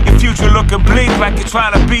Penn. Your future looking bleak like you're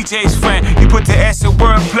trying to be Jay's friend. You put the S in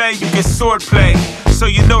wordplay, you get swordplay. So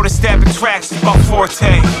you know the stabbing tracks is my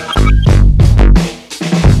forte.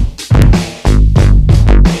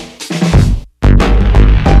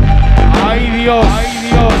 Ay Dios,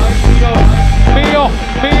 mío.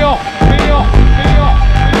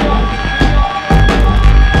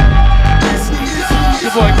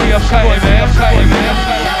 Your boy PF Cuttin, man.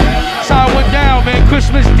 That's how it went down, man.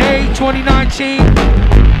 Christmas Day 2019.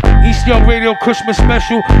 EastNYRadio Christmas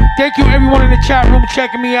special. Thank you everyone in the chat room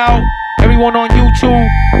checking me out. Everyone on YouTube.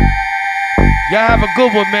 Y'all have a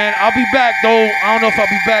good one, man. I'll be back though. I don't know if I'll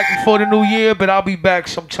be back before the new year, but I'll be back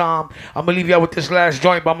sometime. I'm gonna leave y'all with this last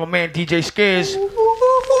joint by my man DJ Skiz.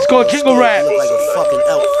 It's called Jingle Rap.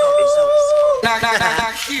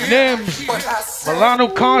 Nims, Milano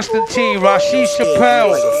Constantine, Rashid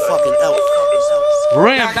Chappelle,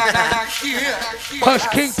 Rim, Hush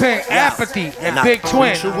Kingpin, Apathy, and Big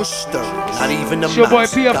Twin. It's your boy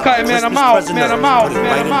PF Cuttin, man. I'm out.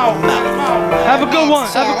 Have a good one.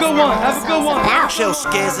 Chill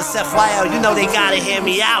Skiz, it's FYL, you know they gotta hear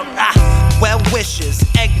me out. Well wishes,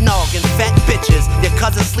 eggnog and fat bitches. Your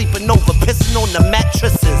cousin sleeping over, pissing on the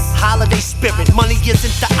mattresses. Holiday spirit, money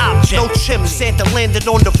isn't the object. No chimney, Santa landed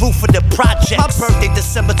on the roof of the project. My birthday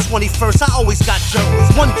December 21st, I always got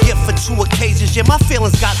jerks. One gift for 2 occasions, yeah, my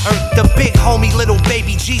feelings got hurt. The big homie, little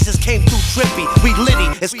baby Jesus came through drippy. We litty,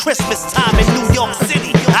 it's Christmas time in New York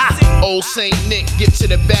City. Old Saint Nick, get to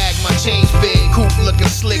the bag, my chain's big. Coupe looking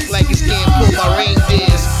slick like it's getting pulled by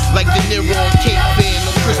reindeers. Like the Nero on Cape Fear,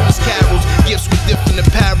 no Christmas carols. Gifts with different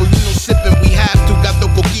apparel, you know sipping we have to. Got the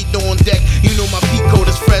coquito on deck, you know my peacoat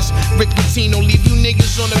is fresh. Rick Pitino leave you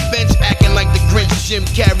niggas on the bench acting like the Grinch. Jim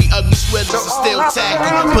carry ugly sweaters and still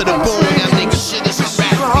tacky. Put a bone on y'all niggas, shit is a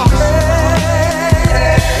rap piece.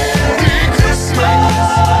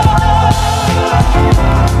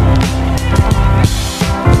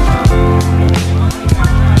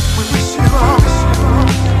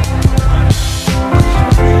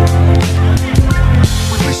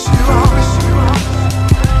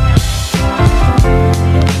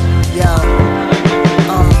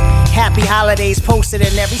 Happy holidays posted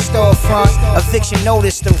in every storefront. Eviction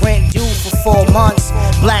notice, the rent due for 4 months.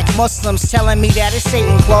 Black Muslims telling me that it's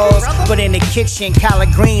Satan Claus. But in the kitchen,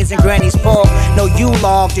 collard greens and granny's pork. No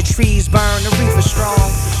U-log, the trees burn, the reefer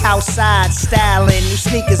strong. Outside, styling, new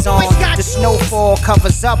sneakers on. The snowfall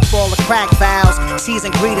covers up all the crack valves.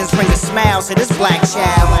 Season greetings bring a smile to this black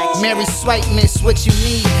child. Mary Swipe, miss what you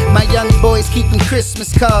need. My young boys keeping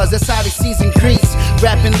Christmas cards, that's how the season greets.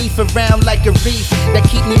 Wrapping leaf around like a wreath. That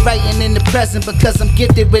keep me writing in the present because I'm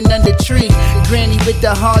gifted with under tree. Granny with the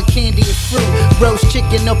hard candy and fruit. Roast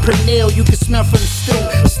chicken or pernil, you can smell from the stew.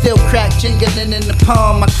 Still crack jingling in the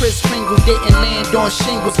palm. My Kris Kringle didn't land on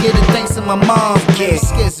shingles. Get it thanks to my mom. Yeah.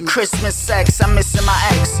 Christmas sex, I'm missing my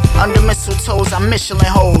ex. Under mistletoes, I'm Michelin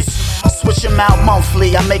hoes. Switch them out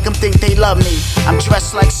monthly, I make them think they love me. I'm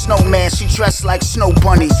dressed like snowman, she dressed like snow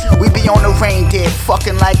bunny. We be on the reindeer,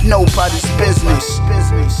 fucking like nobody's business.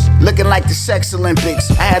 Looking like the sex Olympics.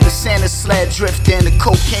 I had the Santa sled drifting, the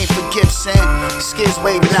cocaine for Gibson. Skiz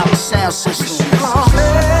waving out the sound system.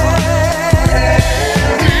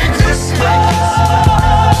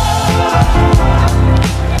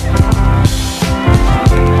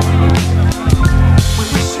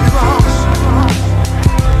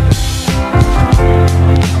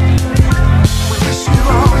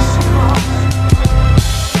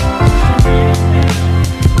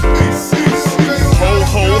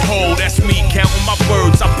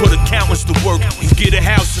 I put accountants to work. You get a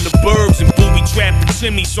house in the burbs and booby trap the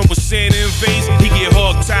Timmy. So when Santa invades, he get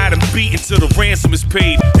hog tied and beaten till the ransom is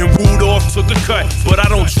paid. And Rudolph took a cut, but I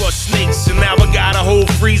don't trust snakes. And now I got a whole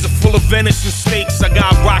freezer full of venison steaks. I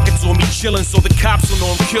got rockets on me chillin', so the cops will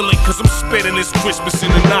know I'm killing. Cause I'm spending this Christmas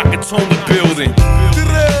in the Nakatomi building.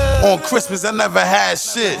 On Christmas I never had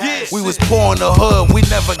shit. We was poor in the hood, we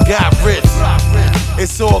never got rich.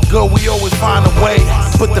 It's all good, we always find a way.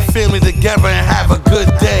 Put the family together and have a good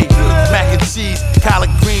day. Mac and cheese, collard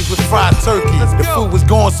greens with fried turkey. The food was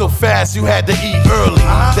going so fast you had to eat early.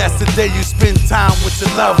 That's the day you spend time with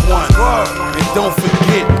your loved ones. And don't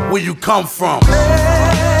forget where you come from.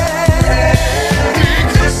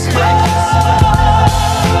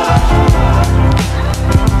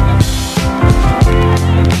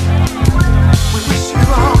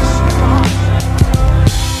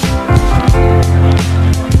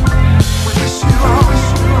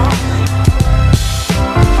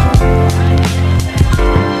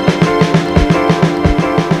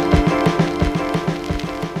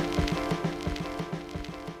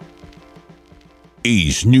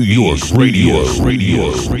 EastNYRadio.